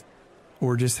archives.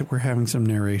 We're having some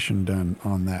narration done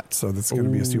on that, so that's going to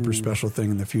be a super special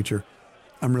thing in the future.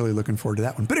 I'm really looking forward to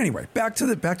that one. But anyway, back to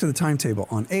the timetable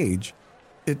on age.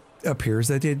 it appears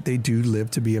that they do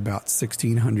live to be about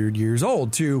 1,600 years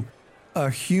old. To a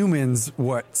human's,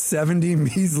 70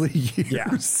 measly years?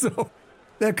 Yeah. So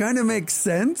that kind of makes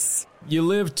sense. You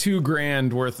live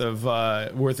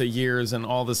 $2,000 worth of years, and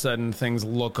all of a sudden things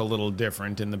look a little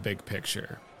different in the big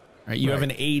picture. Right? You have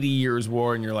an 80 years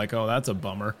war, and you're like, oh, that's a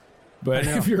bummer. But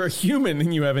if you're a human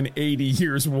and you have an 80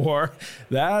 years war,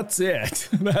 that's it.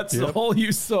 That's all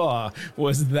you saw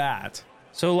was that.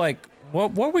 So, like,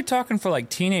 what are we talking for, like,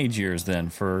 teenage years then?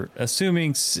 For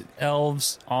assuming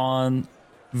elves on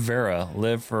Vera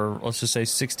live for, let's just say,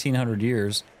 1,600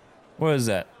 years. What is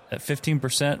that? At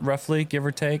 15% roughly, give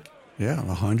or take? Yeah,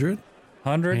 100.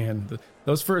 100? And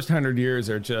those first 100 years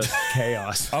are just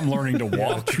chaos. I'm learning to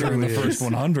walk during the first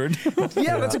 100.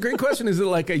 Yeah, that's a great question. Is it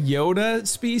like a Yoda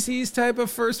species type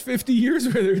of first 50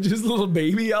 years where they're just little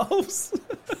baby elves?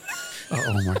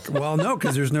 Oh my God. Well, no,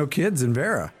 because there's no kids in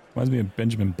Vera. Reminds me of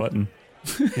Benjamin Button.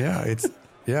 Yeah,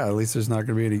 at least there's not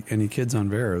going to be any kids on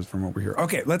Vera from what we hear.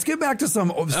 Okay, let's get back to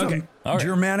some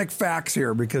Germanic facts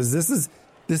here, because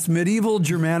this medieval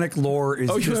Germanic lore is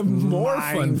just you have more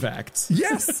fun facts.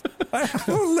 Yes, I have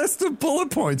a list of bullet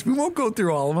points. We won't go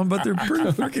through all of them, but they're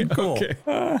pretty freaking cool.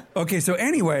 Okay, so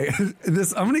anyway,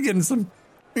 I'm going to get in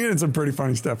some pretty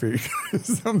funny stuff here.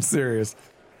 I'm serious.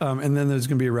 And then there's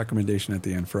going to be a recommendation at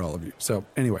the end for all of you. So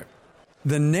anyway,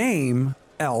 the name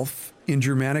elf in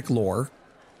Germanic lore,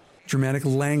 Germanic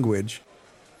language,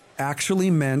 actually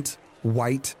meant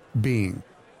white being.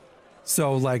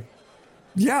 So like,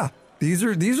 yeah. These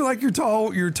are like your tall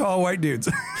white dudes.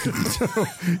 So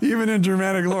even in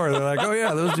Germanic lore, they're like, oh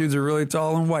yeah, those dudes are really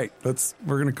tall and white.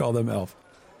 We're gonna call them elf.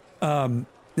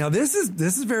 Now this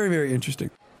is very, very interesting.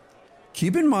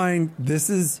 Keep in mind, this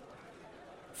is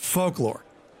folklore.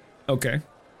 Okay.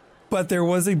 But there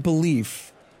was a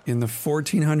belief in the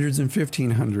 1400s and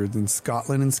 1500s in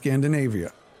Scotland and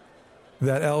Scandinavia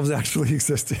that elves actually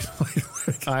existed.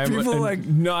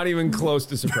 I'm not even close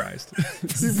to surprised.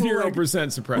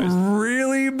 0% surprised.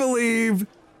 Really believe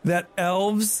that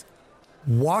elves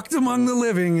walked among the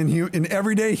living in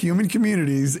everyday human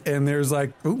communities, and there's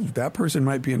like, ooh, that person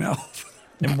might be an elf.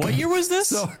 And what year was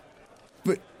this?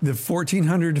 But the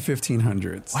 1400 to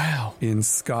 1500s. Wow. In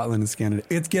Scotland and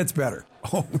Scandinavia. It gets better.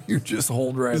 Oh, you just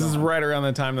hold right on. This is right around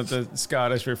the time that the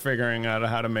Scottish were figuring out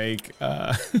how to make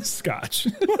scotch.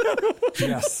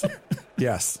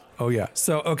 Yes. Oh, yeah.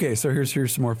 So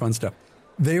here's some more fun stuff.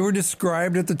 They were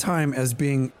described at the time as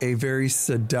being a very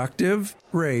seductive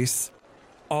race,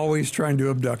 always trying to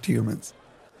abduct humans.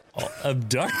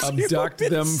 Abduct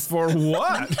them for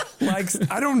what? Like,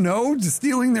 I don't know, just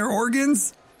stealing their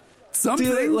organs?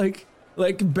 Something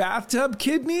like bathtub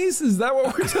kidneys? Is that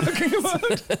what we're talking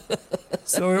about?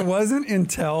 So it wasn't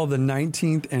until the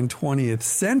 19th and 20th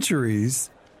centuries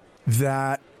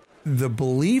that the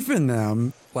belief in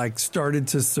them started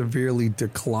to severely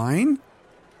decline.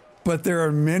 But there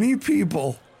are many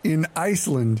people in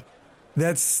Iceland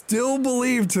that still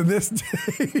believe to this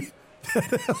day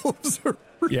that elves are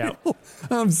real. Yeah.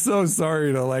 I'm so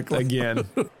sorry to again.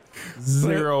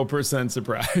 0%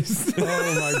 surprised.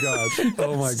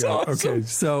 Oh my god. Awesome. Okay,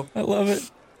 so I love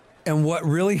it. And what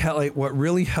really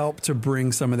helped to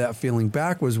bring some of that feeling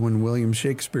back was when William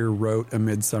Shakespeare wrote A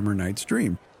Midsummer Night's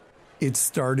Dream.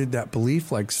 That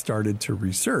belief started to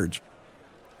resurge.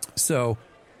 So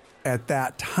at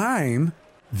that time,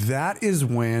 that is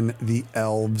when the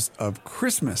elves of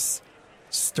Christmas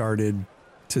started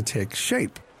to take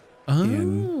shape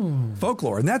in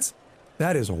folklore. And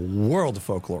that is a world of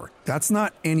folklore. That's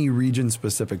not any region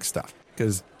specific stuff,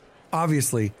 because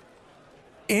obviously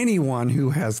anyone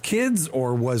who has kids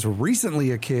or was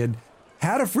recently a kid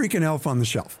had a freaking elf on the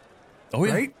shelf. Oh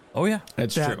yeah. Right? Oh yeah.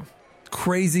 That's true.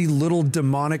 Crazy little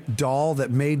demonic doll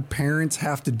that made parents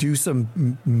have to do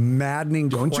some maddening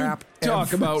crap. Don't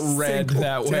talk about Red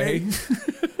that way.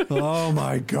 Oh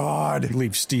my God.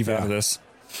 Leave Steve out of this.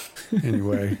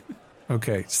 Anyway.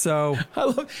 Okay, so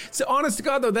honest to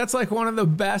God, though, that's like one of the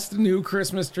best new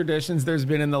Christmas traditions there's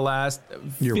been in the last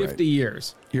 50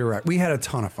 years. You're right. We had a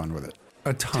ton of fun with it.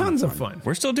 Tons of fun.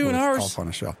 We're still doing ours. Elf on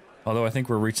a Shelf. Although I think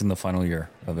we're reaching the final year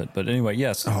of it. But anyway,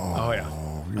 yes. Oh yeah.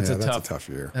 That's a tough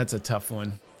year. That's a tough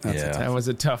one. That was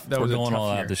a tough. That we're was a going tough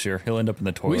all year. out this year. He'll end up in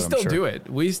the toilet. We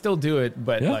still do it,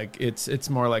 but it's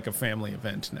more like a family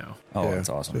event now. Oh, that's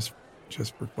awesome.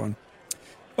 Just for fun.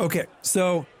 Okay,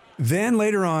 so then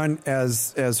later on,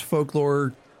 as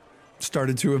folklore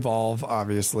started to evolve,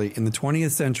 obviously in the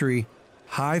 20th century,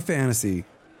 high fantasy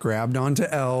grabbed onto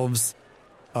elves.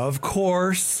 Of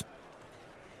course,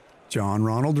 John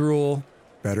Ronald Reuel,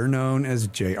 better known as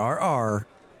J.R.R.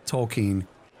 Tolkien,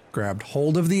 grabbed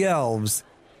hold of the elves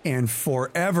and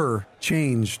forever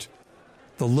changed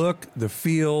The look, the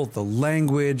feel, the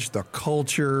language, the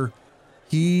culture.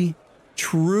 He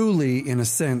truly, in a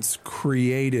sense,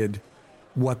 created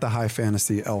what the high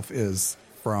fantasy elf is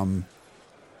from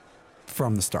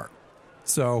the start.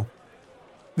 So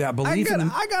that belief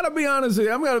I gotta be honest with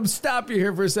you. I'm gonna stop you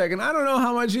here for a second. I don't know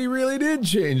how much he really did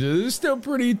change. They're still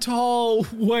pretty tall,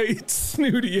 white,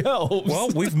 snooty elves. Well,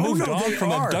 we've moved on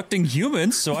from abducting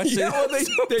humans, so I say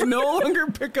they no longer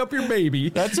pick up your baby.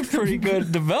 That's a pretty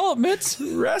good development.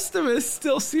 The rest of it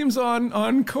still seems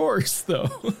on course, though.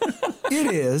 It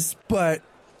is, but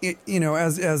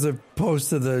as opposed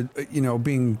to the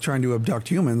being trying to abduct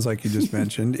humans, like you just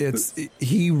mentioned,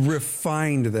 he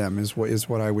refined them is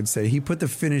what I would say. He put the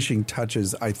finishing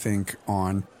touches, I think,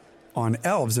 on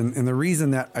elves, and the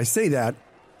reason that I say that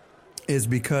is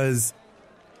because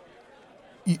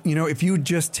if you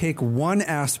just take one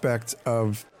aspect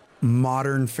of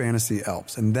modern fantasy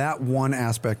elves, and that one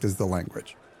aspect is the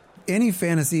language. Any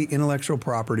fantasy intellectual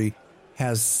property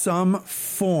has some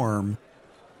form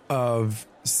of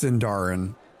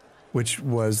Sindarin, which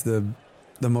was the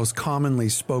most commonly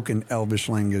spoken elvish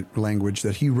language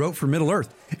that he wrote for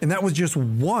Middle-earth. And that was just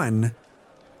one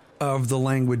of the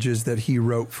languages that he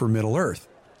wrote for Middle-earth.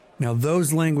 Now,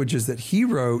 those languages that he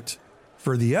wrote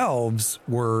for the elves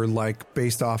were like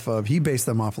based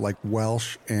them off of like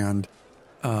Welsh and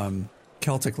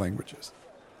Celtic languages.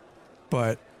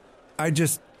 But I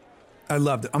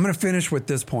loved it. I'm going to finish with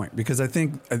this point because I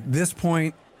think at this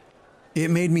point, it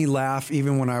made me laugh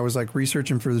even when I was like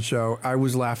researching for the show. I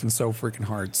was laughing so freaking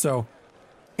hard. So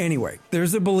anyway,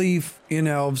 there's a belief in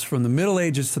elves from the Middle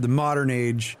Ages to the modern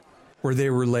age where they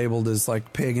were labeled as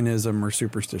like paganism or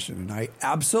superstition. And I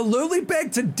absolutely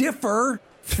beg to differ.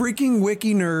 Freaking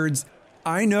wiki nerds.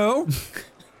 I know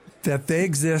that they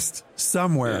exist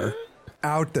somewhere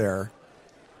out there.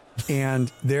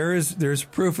 And there's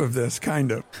proof of this,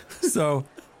 kind of. So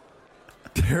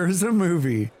there's a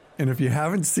movie, and if you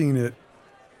haven't seen it,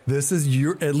 this is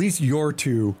your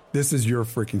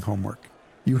freaking homework.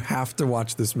 You have to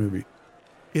watch this movie.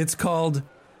 It's called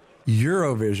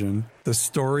Eurovision, The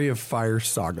Story of Fire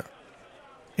Saga.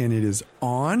 And it is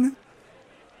on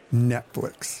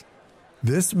Netflix.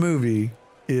 This movie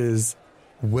is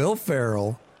Will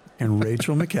Ferrell and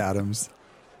Rachel McAdams.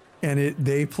 And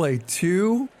they play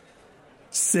two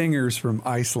singers from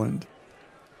Iceland.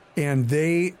 And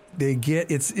they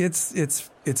get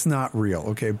it's not real,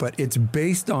 okay, but it's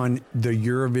based on the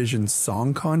Eurovision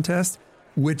Song Contest,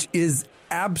 which is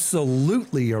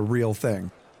absolutely a real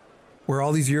thing, where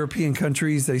all these European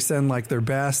countries, they send like their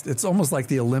best. It's almost like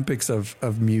the Olympics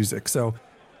of music. So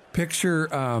picture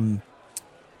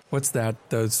what's that,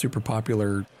 the super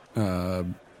popular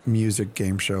music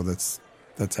game show that's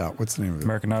out? What's the name of it?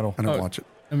 American Idol. I don't watch it.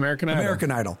 American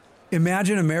Idol.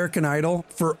 Imagine American Idol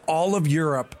for all of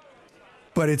Europe,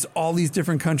 but it's all these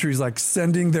different countries like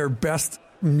sending their best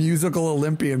musical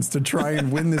Olympians to try and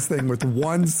win this thing with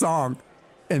one song.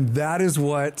 And that is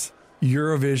what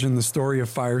Eurovision, The Story of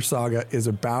Fire Saga is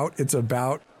about. It's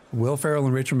about Will Ferrell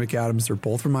and Rachel McAdams. They're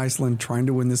both from Iceland trying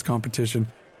to win this competition.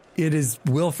 It is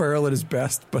Will Ferrell at his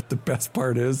best, but the best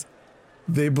part is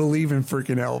they believe in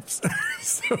freaking elves.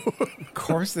 So, of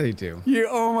course they do. Yeah,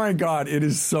 oh my God. It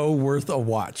is so worth a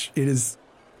watch. It's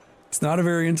not a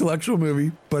very intellectual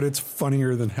movie, but it's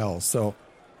funnier than hell. So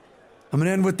I'm going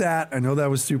to end with that. I know that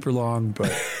was super long,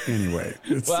 but anyway.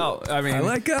 Well, I mean, I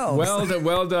like elves.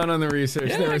 Well done on the research.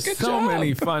 Yeah, There were good so job.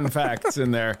 many fun facts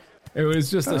in there. It was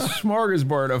just a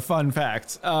smorgasbord of fun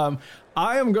facts.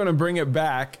 I am going to bring it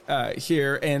back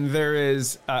here, and there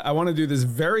is, I want to do this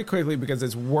very quickly because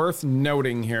it's worth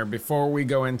noting here before we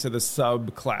go into the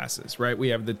subclasses, right? We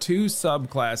have the two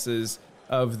subclasses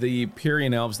of the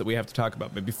Pyrian Elves that we have to talk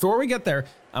about. But before we get there,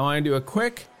 I want to do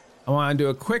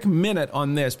a quick minute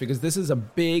on this because this is a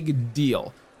big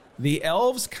deal. The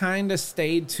elves kind of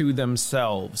stayed to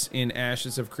themselves in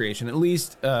Ashes of Creation, at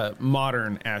least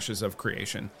modern Ashes of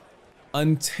Creation,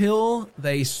 until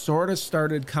they sort of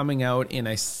started coming out in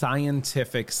a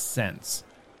scientific sense,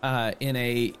 in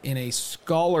a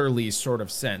scholarly sort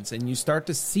of sense. And you start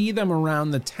to see them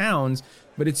around the towns,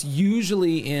 but it's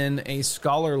usually in a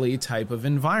scholarly type of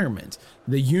environment.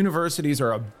 The universities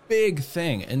are a big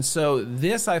thing. And so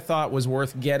this I thought was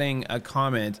worth getting a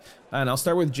comment. And I'll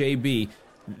start with JB.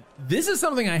 This is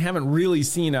something I haven't really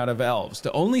seen out of elves.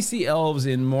 To only see elves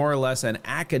in more or less an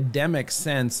academic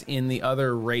sense in the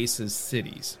other races'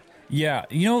 cities. Yeah,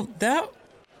 I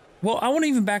want to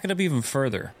even back it up even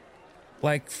further.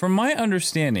 Like, from my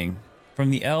understanding,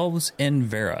 from the elves in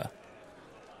Vera,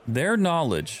 their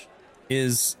knowledge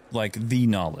is like the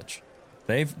knowledge.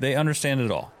 They understand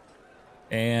it all.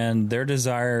 And their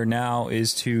desire now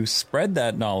is to spread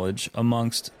that knowledge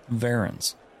amongst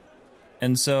Varans.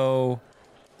 And so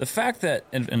the fact that,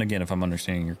 and again, if I'm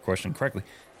understanding your question correctly,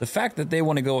 the fact that they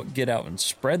want to go get out and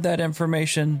spread that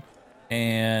information,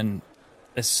 and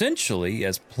essentially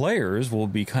as players will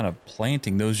be kind of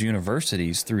planting those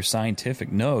universities through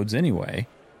scientific nodes anyway,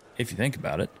 if you think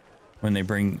about it, when they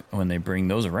bring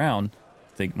those around,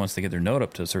 once they get their node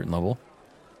up to a certain level,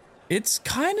 it's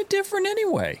kind of different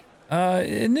anyway.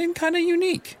 And then kind of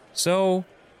unique. So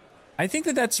I think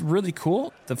that that's really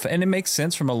cool. And it makes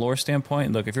sense from a lore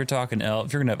standpoint. Look, if you're talking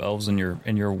if you're going to have elves in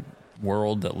your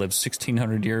world that lives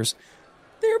 1,600 years,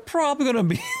 they're probably going to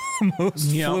be the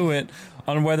most fluent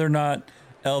on whether or not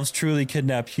elves truly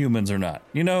kidnap humans or not.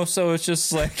 You know, so it's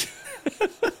just like...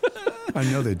 I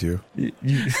know they do.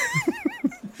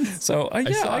 So, I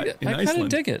kind of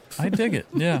dig it. I dig it,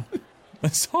 yeah. I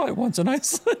saw it once in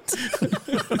Iceland.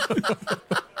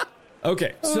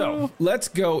 Okay, so let's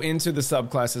go into the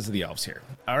subclasses of the elves here.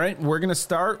 All right, we're going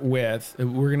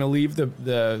to leave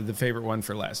the favorite one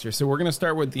for last year. So we're going to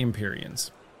start with the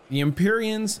Empyreans. The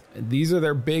Empyreans, these are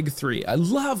their big three. I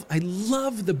love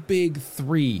the big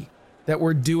three that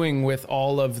we're doing with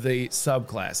all of the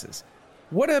subclasses.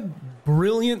 What a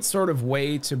brilliant sort of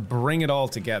way to bring it all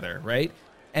together, right?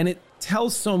 And it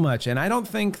tells so much. And I don't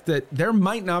think that there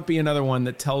might not be another one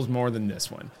that tells more than this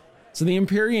one. So the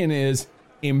Empyrean is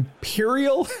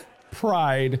Imperial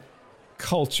Pride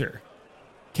Culture.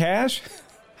 Cash,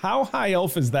 how high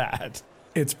elf is that?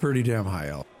 It's pretty damn high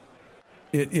elf.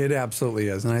 It absolutely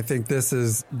is. And I think this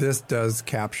does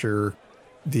capture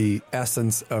the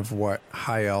essence of what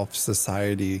high elf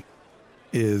society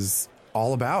is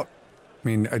all about. I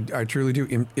mean, I truly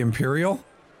do. Imperial?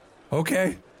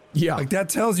 Okay. Yeah. Like that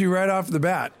tells you right off the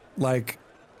bat, like,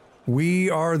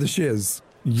 we are the shiz.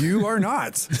 You are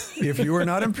not. If you are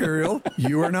not Imperial,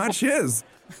 you are not shiz.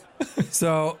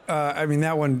 So, I mean,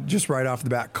 that one just right off the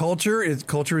bat. Culture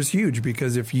is huge,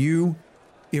 because if you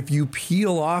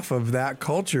peel off of that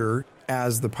culture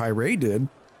as the Pyre did,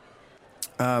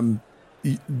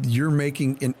 you're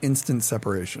making an instant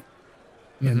separation.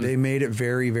 And they made it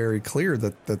very, very clear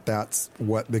that that's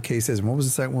what the case is. And what was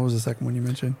the second one you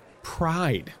mentioned?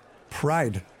 Pride.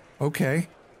 Okay.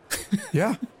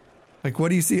 Yeah. Like, what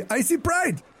do you see? I see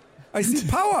pride. I see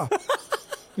power.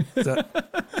 Is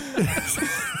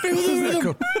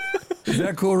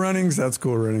that cool runnings? That's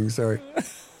cool runnings. Sorry.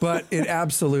 But it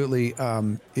absolutely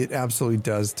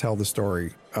does tell the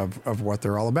story of what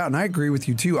they're all about. And I agree with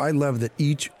you too. I love that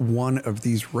each one of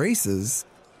these races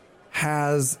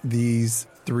has these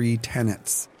three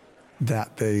tenets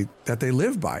that they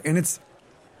live by. And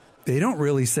they don't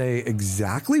really say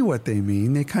exactly what they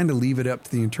mean. They kind of leave it up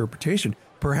to the interpretation.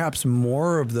 Perhaps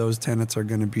more of those tenets are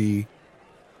going to be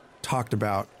talked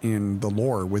about in the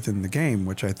lore within the game,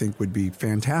 which I think would be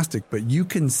fantastic. But you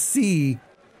can see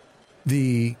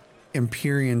the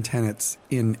Empyrean tenets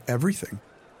in everything.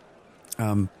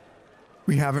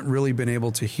 We haven't really been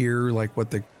able to hear like what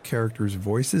the characters'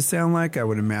 voices sound like. I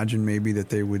would imagine maybe that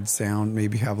they would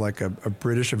have like a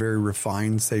very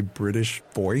refined, say, British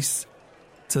voice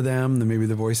to them. Then maybe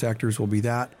the voice actors will be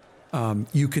that.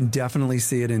 You can definitely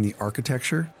see it in the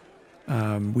architecture.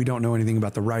 We don't know anything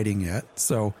about the writing yet.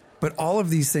 But all of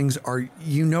these things are,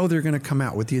 they're going to come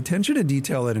out with the attention to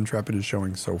detail that Intrepid is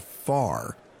showing so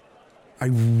far. I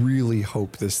really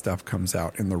hope this stuff comes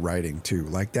out in the writing too.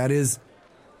 Like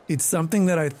it's something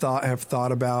that I have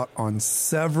thought about on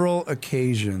several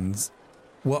occasions.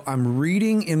 What I'm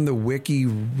reading in the wiki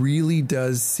really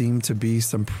does seem to be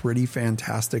some pretty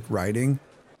fantastic writing,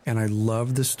 and I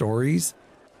love the stories.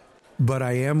 But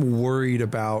I am worried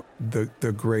about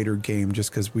the greater game,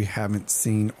 just because we haven't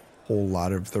seen a whole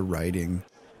lot of the writing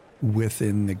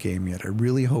within the game yet. I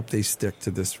really hope they stick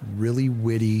to this really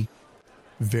witty,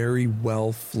 very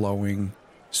well-flowing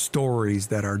stories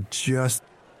that are just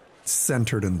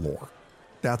centered in lore.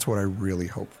 That's what I really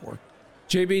hope for.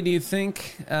 JB, do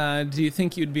you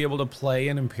think you'd be able to play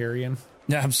an Empyrean?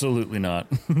 Absolutely not.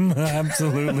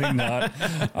 Absolutely not.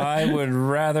 I would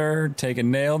rather take a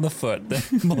nail in the foot than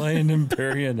play an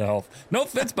Empyrean elf. No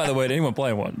offense, by the way, to anyone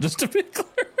playing one, just to be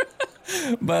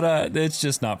clear. But it's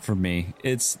just not for me.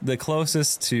 It's the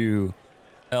closest to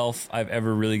elf I've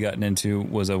ever really gotten into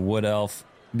was a wood elf,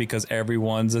 because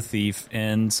everyone's a thief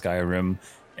in Skyrim.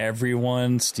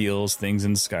 Everyone steals things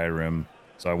in Skyrim.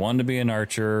 So I wanted to be an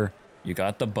archer. You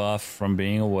got the buff from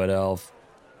being a wood elf.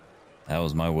 That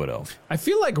was my wood elf. I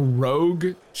feel like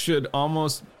rogue should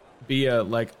almost be a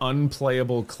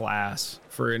unplayable class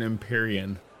for an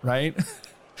Empyrean, right?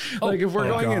 If we're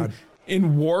going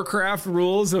in Warcraft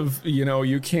rules of,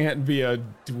 you can't be a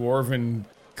dwarven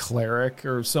cleric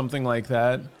or something like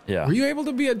that. Yeah. Were you able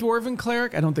to be a dwarven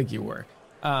cleric? I don't think you were.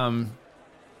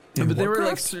 But they were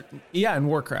like certain, in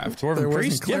Warcraft. Dwarven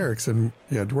priest, clerics, and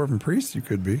dwarven priest. You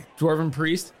could be dwarven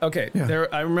priest. Okay, Yeah.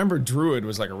 I remember druid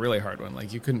was like a really hard one.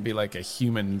 Like you couldn't be like a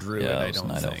human druid. I don't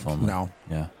think. no.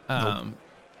 Yeah.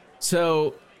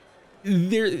 So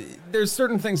there's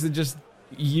certain things that just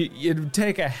it'd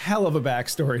take a hell of a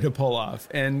backstory to pull off,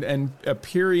 and a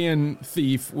Pyrian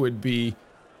thief would be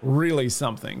really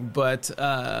something. But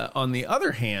on the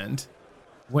other hand,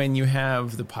 when you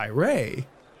have the Pyre.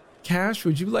 Cash,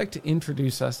 would you like to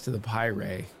introduce us to the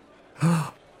Pyre?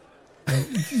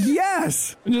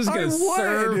 Yes. I'm just going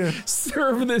to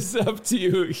serve this up to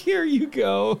you. Here you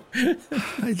go.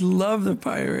 I love the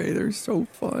Pyre. They're so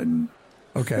fun.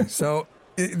 Okay, so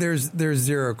there's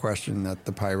zero question that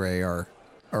the Pyre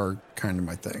are kind of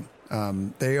my thing.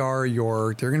 They're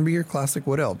going to be your classic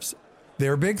wood elves.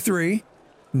 They're big three: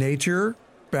 nature,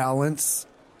 balance,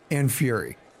 and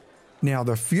fury. Now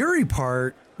the fury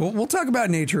part. We'll talk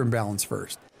about nature and balance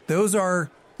first. Those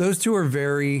two are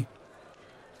very,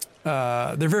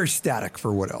 they're very static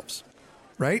for wood elves,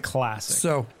 right? Classic.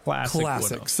 So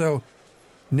classic. So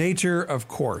nature, of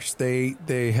course, they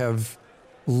have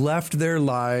left their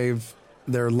lives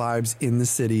in the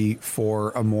city for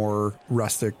a more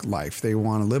rustic life. They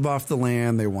want to live off the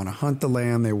land. They want to hunt the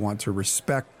land. They want to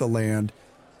respect the land.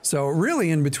 So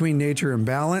really, in between nature and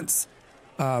balance,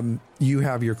 you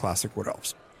have your classic wood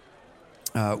elves.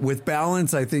 With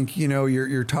balance, I think,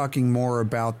 you're talking more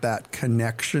about that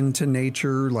connection to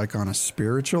nature, like on a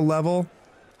spiritual level.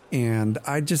 And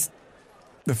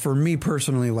for me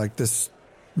personally, like this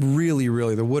really,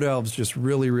 really, the wood elves just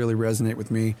really, really resonate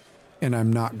with me. And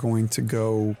I'm not going to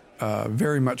go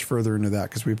very much further into that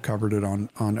because we've covered it on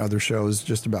other shows,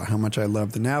 just about how much I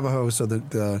love the Navajo. So that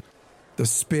the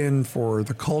spin for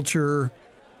the culture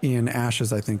in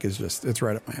Ashes, I think it's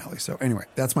right up my alley. So anyway,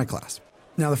 that's my class.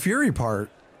 Now, the fury part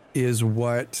is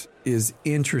what is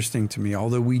interesting to me,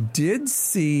 although we did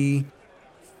see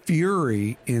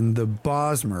fury in the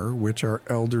Bosmer, which are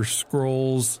Elder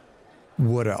Scrolls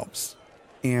wood elves.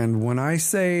 And when I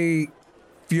say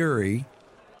fury,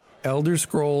 Elder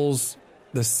Scrolls,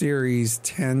 the series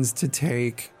tends to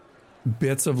take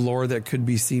bits of lore that could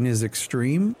be seen as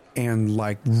extreme and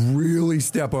like really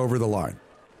step over the line.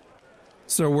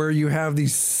 So where you have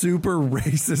these super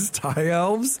racist high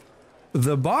elves,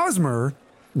 the Bosmer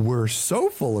were so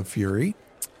full of fury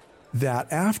that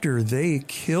after they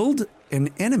killed an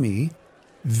enemy,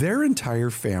 their entire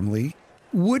family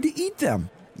would eat them.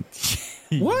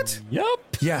 What? Yep.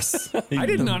 Yes. I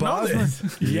did not know this.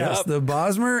 Yes, Yep. the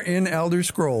Bosmer in Elder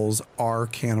Scrolls are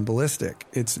cannibalistic.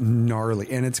 It's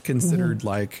gnarly, and it's considered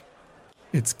like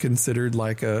it's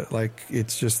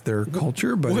just their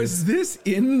culture. But Was this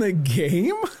in the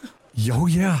game? Oh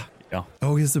yeah. Yeah.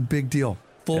 Oh, it's a big deal.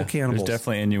 Full cannibals. There's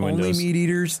definitely innuendos. Only meat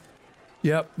eaters.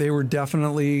 Yep, they were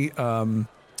definitely. What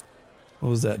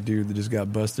was that dude that just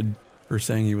got busted for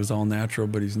saying he was all natural,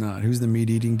 but he's not? Who's the meat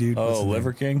eating dude? Oh,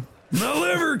 Liver King. The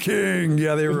Liver King.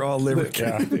 Yeah, they were all Liver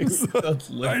Kings.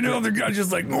 I know the guy's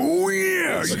just like, oh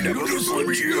yeah, you know this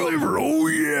liver. Oh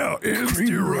yeah, and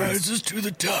Cream rises to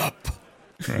the top.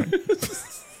 Right.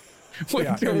 Wait,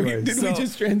 Yeah, did we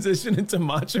just transition into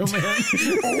Macho Man?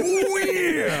 Oh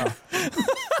yeah,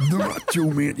 the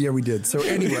Macho Man. Yeah, we did. So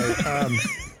anyway,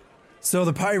 so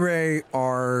the Pyre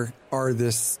are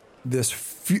this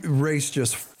race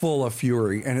just full of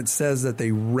fury, and it says that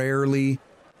they rarely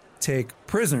take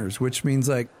prisoners, which means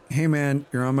like, hey man,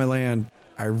 you're on my land.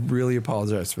 I really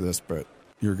apologize for this, but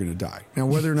you're going to die. Now,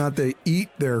 whether or not they eat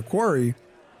their quarry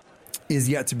is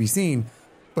yet to be seen.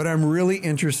 But I'm really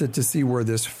interested to see where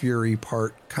this fury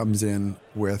part comes in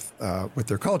with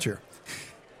their culture.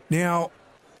 Now,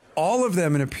 all of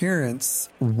them in appearance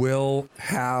will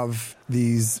have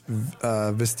these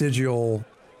vestigial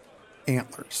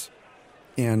antlers.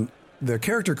 And the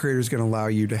character creator is going to allow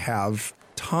you to have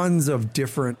tons of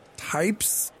different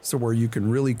types. So where you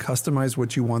can really customize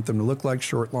what you want them to look like,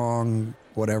 short, long,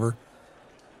 whatever.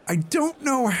 I don't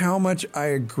know how much I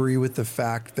agree with the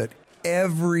fact that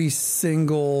every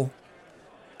single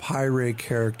Pyre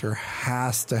character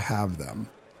has to have them.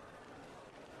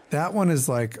 That one is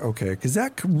like, okay, because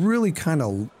that really kind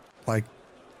of like,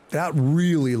 that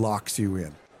really locks you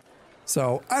in.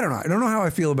 So I don't know. I don't know how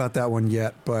I feel about that one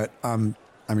yet, but I mean,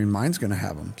 mine's going to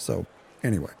have them. So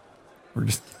anyway, we're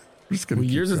just going to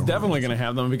yours is definitely going to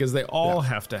have them because they all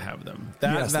have to have them.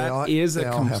 That is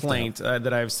a complaint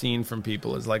that I've seen from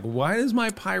people is like, why does my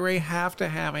Pyre have to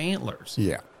have antlers?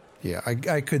 Yeah. Yeah,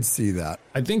 I could see that.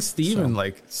 I think Steven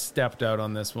stepped out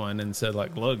on this one and said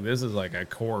like, look, this is like a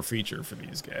core feature for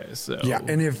these guys. So yeah,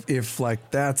 and if like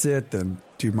that's it, then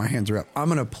dude, my hands are up. I'm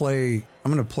gonna play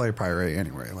Pyre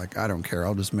anyway. Like I don't care.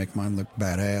 I'll just make mine look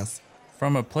badass.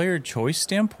 From a player choice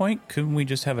standpoint, couldn't we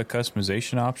just have a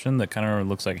customization option that kind of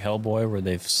looks like Hellboy, where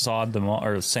they've sawed them all,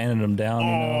 or sanded them down?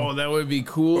 Oh, that would be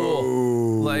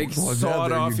cool.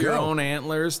 Sawed off your own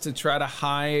antlers to try to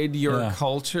hide your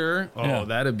culture. Oh,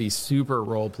 that'd be super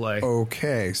role play.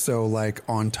 Okay, so like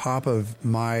on top of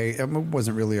it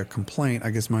wasn't really a complaint. I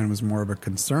guess mine was more of a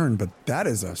concern, but that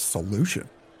is a solution.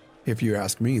 If you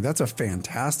ask me, that's a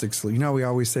fantastic solution. You know, we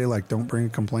always say like, don't bring a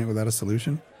complaint without a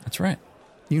solution. That's right.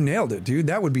 You nailed it, dude.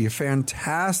 That would be a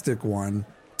fantastic one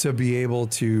to be able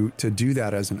to do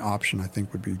that as an option. I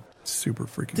think would be super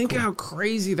freaking Think cool. how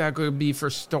crazy that could be for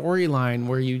storyline,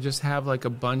 where you just have like a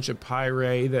bunch of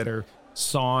Pyre that are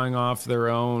sawing off their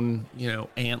own,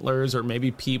 antlers, or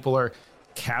maybe people are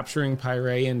capturing Pyre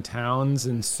in towns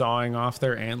and sawing off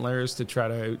their antlers to try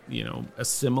to,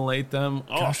 assimilate them.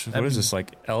 Gosh, what is this,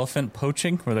 like elephant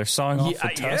poaching, where they're sawing off the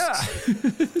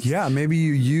tusks? Yeah, maybe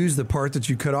you use the part that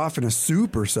you cut off in a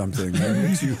soup or something. That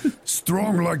makes you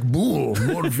strong like bull,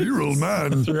 more virile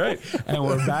man. That's right. And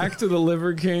we're back to the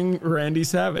Liver King, Randy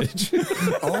Savage.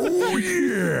 Oh,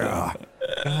 yeah.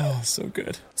 Oh, so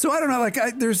good. So I don't know, like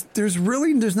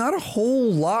there's not a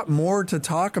whole lot more to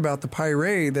talk about the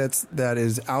Pyre that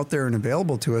is out there and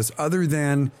available to us, other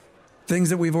than things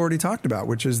that we've already talked about,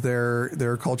 which is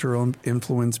their cultural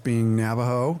influence being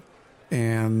Navajo,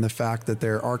 and the fact that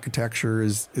their architecture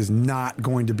is not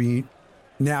going to be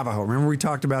Navajo. Remember we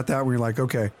talked about that? We were like,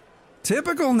 okay,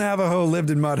 typical Navajo lived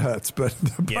in mud huts, but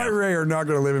the Pyre are not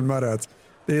going to live in mud huts.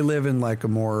 They live in like a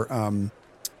more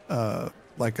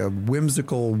like a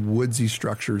whimsical woodsy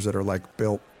structures that are like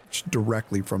built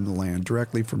directly from the land,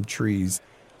 directly from trees,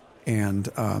 and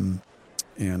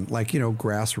like,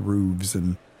 grass roofs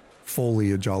and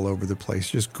foliage all over the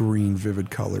place, just green, vivid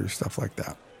colors, stuff like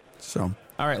that. So,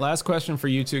 all right, last question for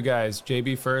you two guys.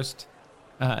 JB first,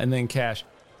 and then Cash.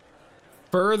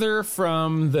 Further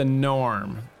from the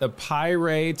norm, the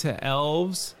Pyre to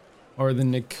elves or the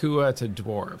Nakua to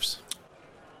dwarves?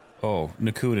 Oh,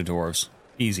 Nakua to dwarves.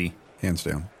 Easy. Hands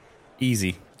down.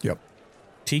 Easy. Yep.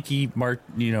 Tiki,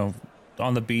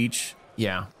 on the beach.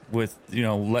 Yeah. With,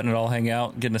 letting it all hang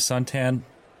out, getting a suntan.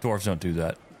 Dwarves don't do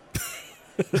that.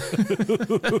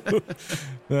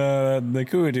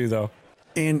 Nakua do, though.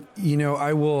 And,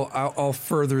 I'll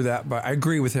further that by, I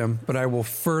agree with him, but I will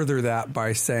further that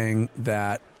by saying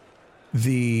that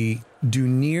the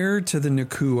Dunir to the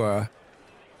Nakua,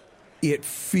 it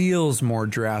feels more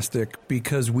drastic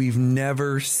because we've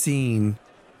never seen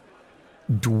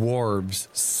dwarves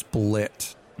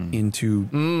split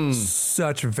into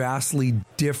such vastly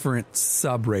different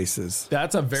sub races.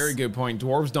 That's a very good point.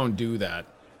 Dwarves don't do that.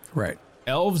 Right.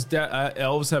 Elves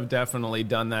have definitely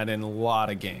done that in a lot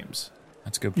of games.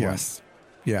 That's a good point. Yes.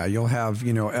 Yeah, you'll have,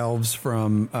 elves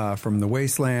from the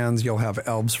wastelands. You'll have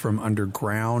elves from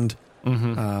underground.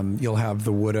 Mm-hmm. You'll have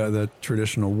the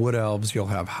traditional wood elves. You'll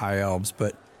have high elves,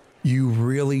 but you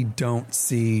really don't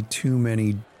see too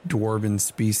many dwarven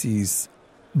species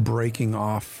breaking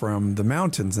off from the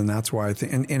mountains, and that's why I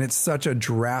think, and it's such a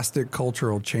drastic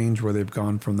cultural change where they've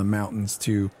gone from the mountains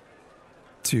to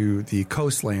the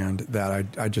coastland that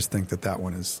I just think that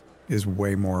one is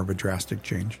way more of a drastic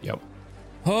change. Yep.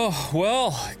 Oh,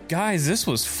 well, guys, this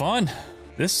was fun.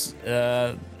 This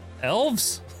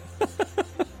elves.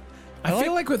 I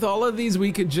feel like with all of these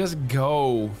we could just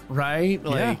go, right?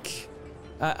 Like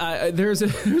there's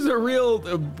a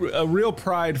real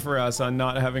pride for us on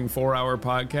not having 4-hour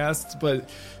podcasts, but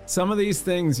some of these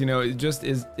things,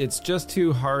 it's just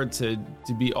too hard to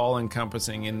be all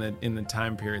encompassing in the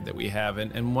time period that we have.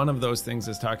 And one of those things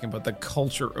is talking about the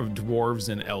culture of dwarves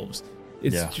and elves.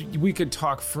 We could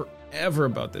talk forever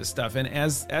about this stuff. And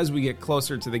as we get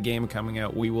closer to the game coming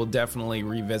out, we will definitely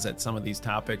revisit some of these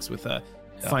topics with a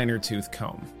finer tooth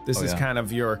comb. This is kind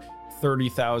of your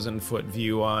 30,000 foot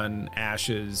view on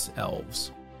Ash's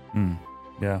elves.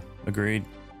 Yeah, agreed.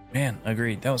 Man,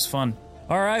 agreed. That was fun.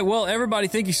 All right, well, everybody,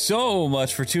 thank you so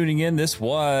much for tuning in. This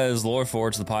was Lore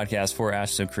Forge, the podcast for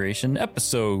Ashes of Creation,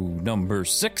 episode number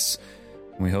 6.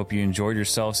 We hope you enjoyed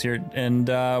yourselves here. And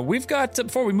we've got,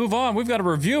 before we move on, we've got a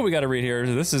review we got to read here.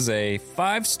 This is a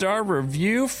 5-star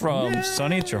review from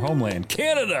Sunny at Your Homeland,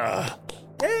 Canada.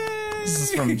 This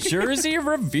is from Jersey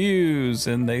Reviews,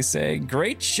 and they say,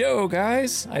 great show,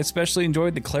 guys. I especially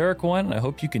enjoyed the cleric one, and I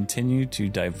hope you continue to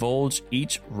divulge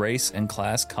each race and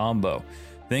class combo.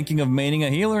 Thinking of maining a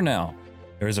healer now.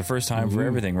 There's a first time for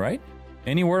everything, right?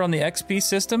 Any word on the XP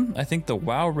system? I think the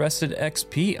WoW Rested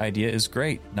XP idea is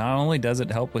great. Not only does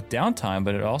it help with downtime,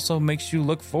 but it also makes you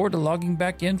look forward to logging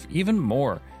back in for even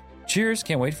more. Cheers,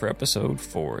 can't wait for episode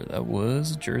 4. That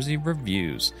was Jersey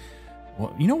Reviews.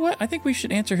 Well, you know what? I think we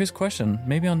should answer his question.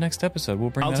 Maybe on next episode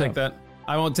we'll bring I'll that take up. that.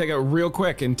 I won't take it real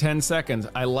quick in 10 seconds.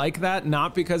 I like that,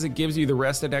 not because it gives you the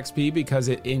rested XP, because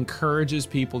it encourages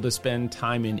people to spend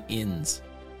time in inns.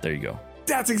 There you go.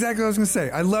 That's exactly what I was going to say.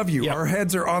 I love you. Yep. Our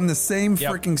heads are on the same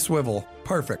Yep. freaking swivel.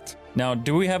 Perfect. Now,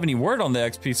 do we have any word on the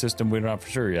XP system? We're not for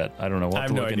sure yet. I don't know. We'll I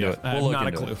have have to no look idea. into it. I have We'll look not a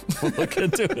into clue. it. We'll look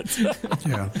into it.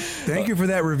 Yeah. Thank you for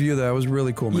that review. That was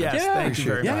really cool, man. Yes, thank you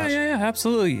very much. Yeah,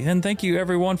 absolutely. And thank you,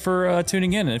 everyone, for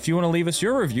tuning in. And if you want to leave us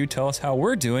your review, tell us how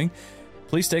we're doing,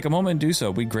 please take a moment and do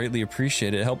so. We greatly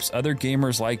appreciate it. It helps other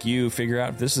gamers like you figure out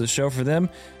if this is a show for them,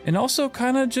 and also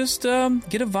kind of just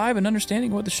get a vibe and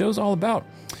understanding what the show's all about.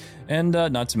 And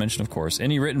not to mention, of course,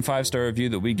 any written 5-star review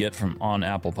that we get from on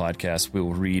Apple Podcasts, we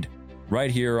will read right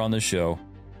here on the show.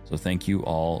 So thank you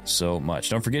all so much.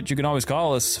 Don't forget, you can always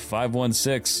call us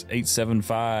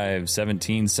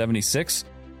 516-875-1776.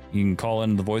 You can call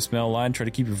in the voicemail line. Try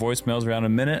to keep your voicemails around a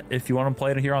minute if you want to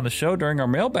play it here on the show during our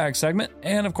mailbag segment.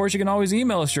 And of course, you can always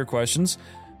email us your questions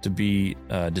to be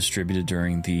distributed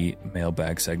during the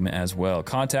mailbag segment as well.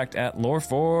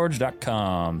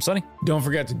 Contact@loreforge.com. Sonny? Don't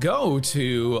forget to go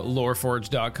to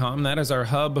loreforge.com. That is our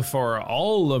hub for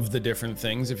all of the different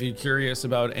things. If you're curious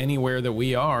about anywhere that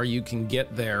we are, you can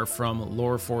get there from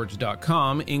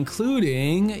loreforge.com,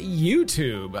 including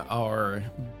YouTube, our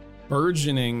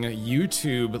burgeoning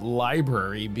YouTube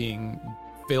library being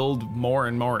filled more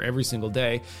and more every single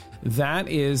day. That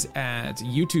is at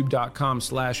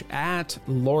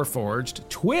youtube.com/@loreforged.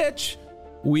 Twitch,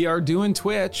 we are doing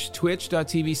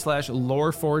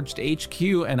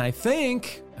twitch.tv/loreforgedhq. And I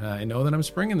think, I know that I'm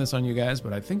springing this on you guys,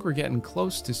 but I think we're getting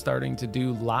close to starting to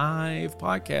do live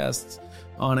podcasts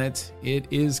on it. It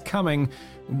is coming.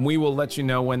 We will let you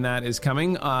know when that is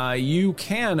coming. You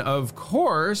can, of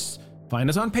course, find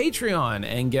us on Patreon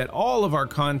and get all of our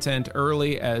content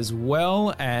early, as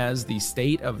well as the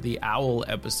State of the Owl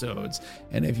episodes.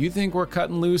 And if you think we're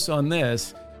cutting loose on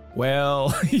this,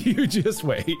 well, you just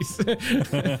wait.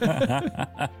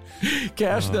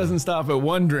 Cash doesn't stop at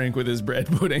one drink with his bread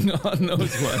pudding on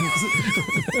those ones.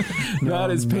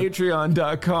 That is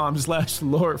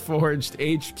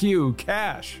patreon.com/loreforgedhq.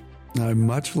 Cash. I'm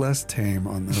much less tame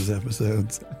on those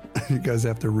episodes. You guys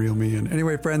have to reel me in.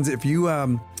 Anyway, friends, if you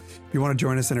want to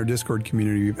join us in our Discord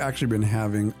community, we've actually been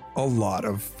having a lot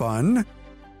of fun.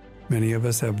 Many of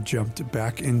us have jumped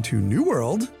back into New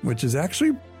World, which has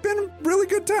actually been a really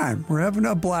good time. We're having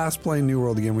a blast playing New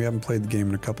World again. We haven't played the game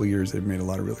in a couple of years. They've made a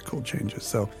lot of really cool changes.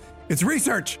 So it's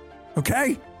research,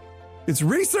 okay? It's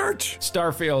research.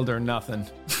 Starfield or nothing.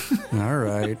 All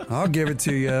right. I'll give it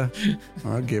to you.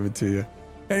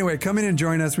 Anyway, come in and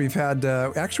join us. We've had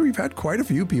quite a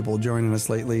few people joining us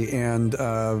lately, and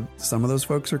some of those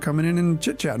folks are coming in and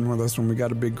chit-chatting with us when we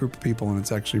got a big group of people, and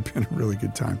it's actually been a really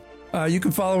good time. You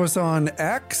can follow us on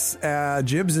X.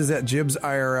 Jibs is at Jibs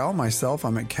IRL. Myself,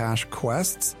 I'm at Cash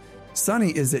Quests. Sunny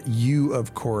is at U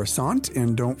of Coruscant.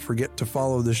 And don't forget to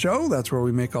follow the show. That's where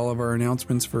we make all of our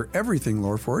announcements for everything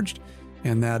Loreforged.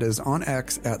 And that is on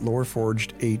X at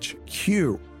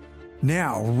LoreforgedHQ.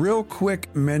 Now, real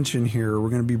quick mention here. We're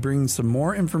going to be bringing some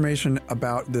more information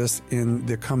about this in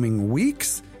the coming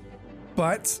weeks.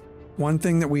 But one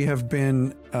thing that we have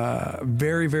been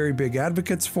very, very big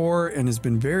advocates for and has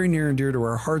been very near and dear to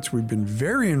our hearts, we've been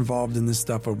very involved in this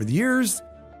stuff over the years,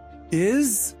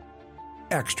 is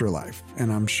Extra Life.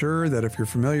 And I'm sure that if you're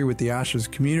familiar with the Ashes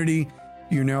community,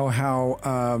 you know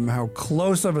how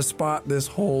close of a spot this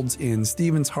holds in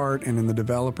Steven's heart and in the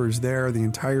developers there. The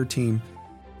entire team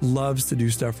loves to do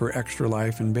stuff for Extra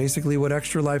Life. And basically what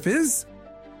Extra Life is,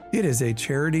 it is a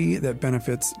charity that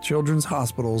benefits children's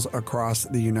hospitals across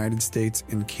the United States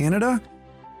and Canada.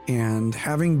 And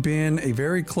having been a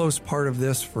very close part of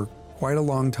this for quite a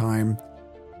long time,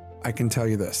 I can tell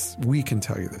you this. We can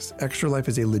tell you this. Extra Life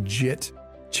is a legit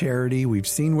charity. We've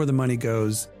seen where the money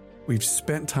goes. We've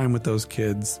spent time with those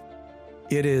kids.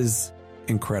 It is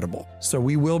incredible. So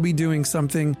we will be doing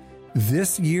something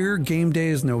this year. Game day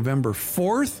is November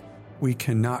 4th. We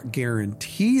cannot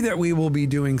guarantee that we will be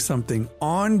doing something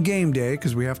on game day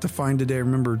because we have to find a day.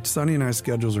 Remember, Sunny and I's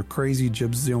schedules are crazy.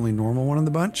 Jib's is the only normal one in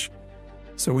the bunch.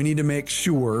 So we need to make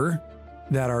sure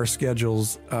that our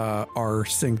schedules are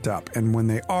synced up. And when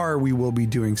they are, we will be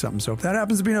doing something. So if that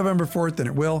happens to be November 4th, then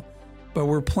it will. But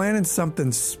we're planning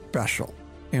something special.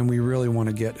 And we really want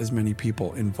to get as many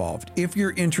people involved. If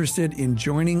you're interested in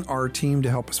joining our team to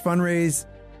help us fundraise,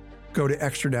 go to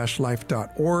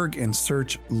extra-life.org and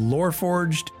search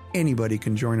Loreforged. anybody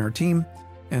can join our team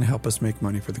and help us make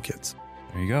money for the kids.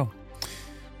 There you go.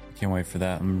 Can't wait for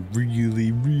that. I'm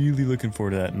really, really looking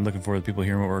forward to that and looking forward to people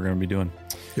hearing what we're going to be doing.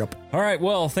 Yep. All right.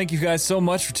 Well, thank you guys so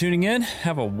much for tuning in.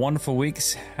 Have a wonderful week.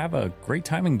 Have a great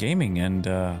time in gaming. And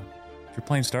if you're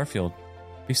playing Starfield,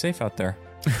 be safe out there.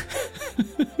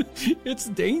 It's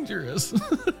dangerous.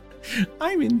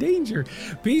 I'm in danger.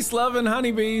 Peace, love, and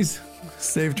honeybees.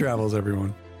 Safe travels,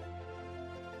 everyone.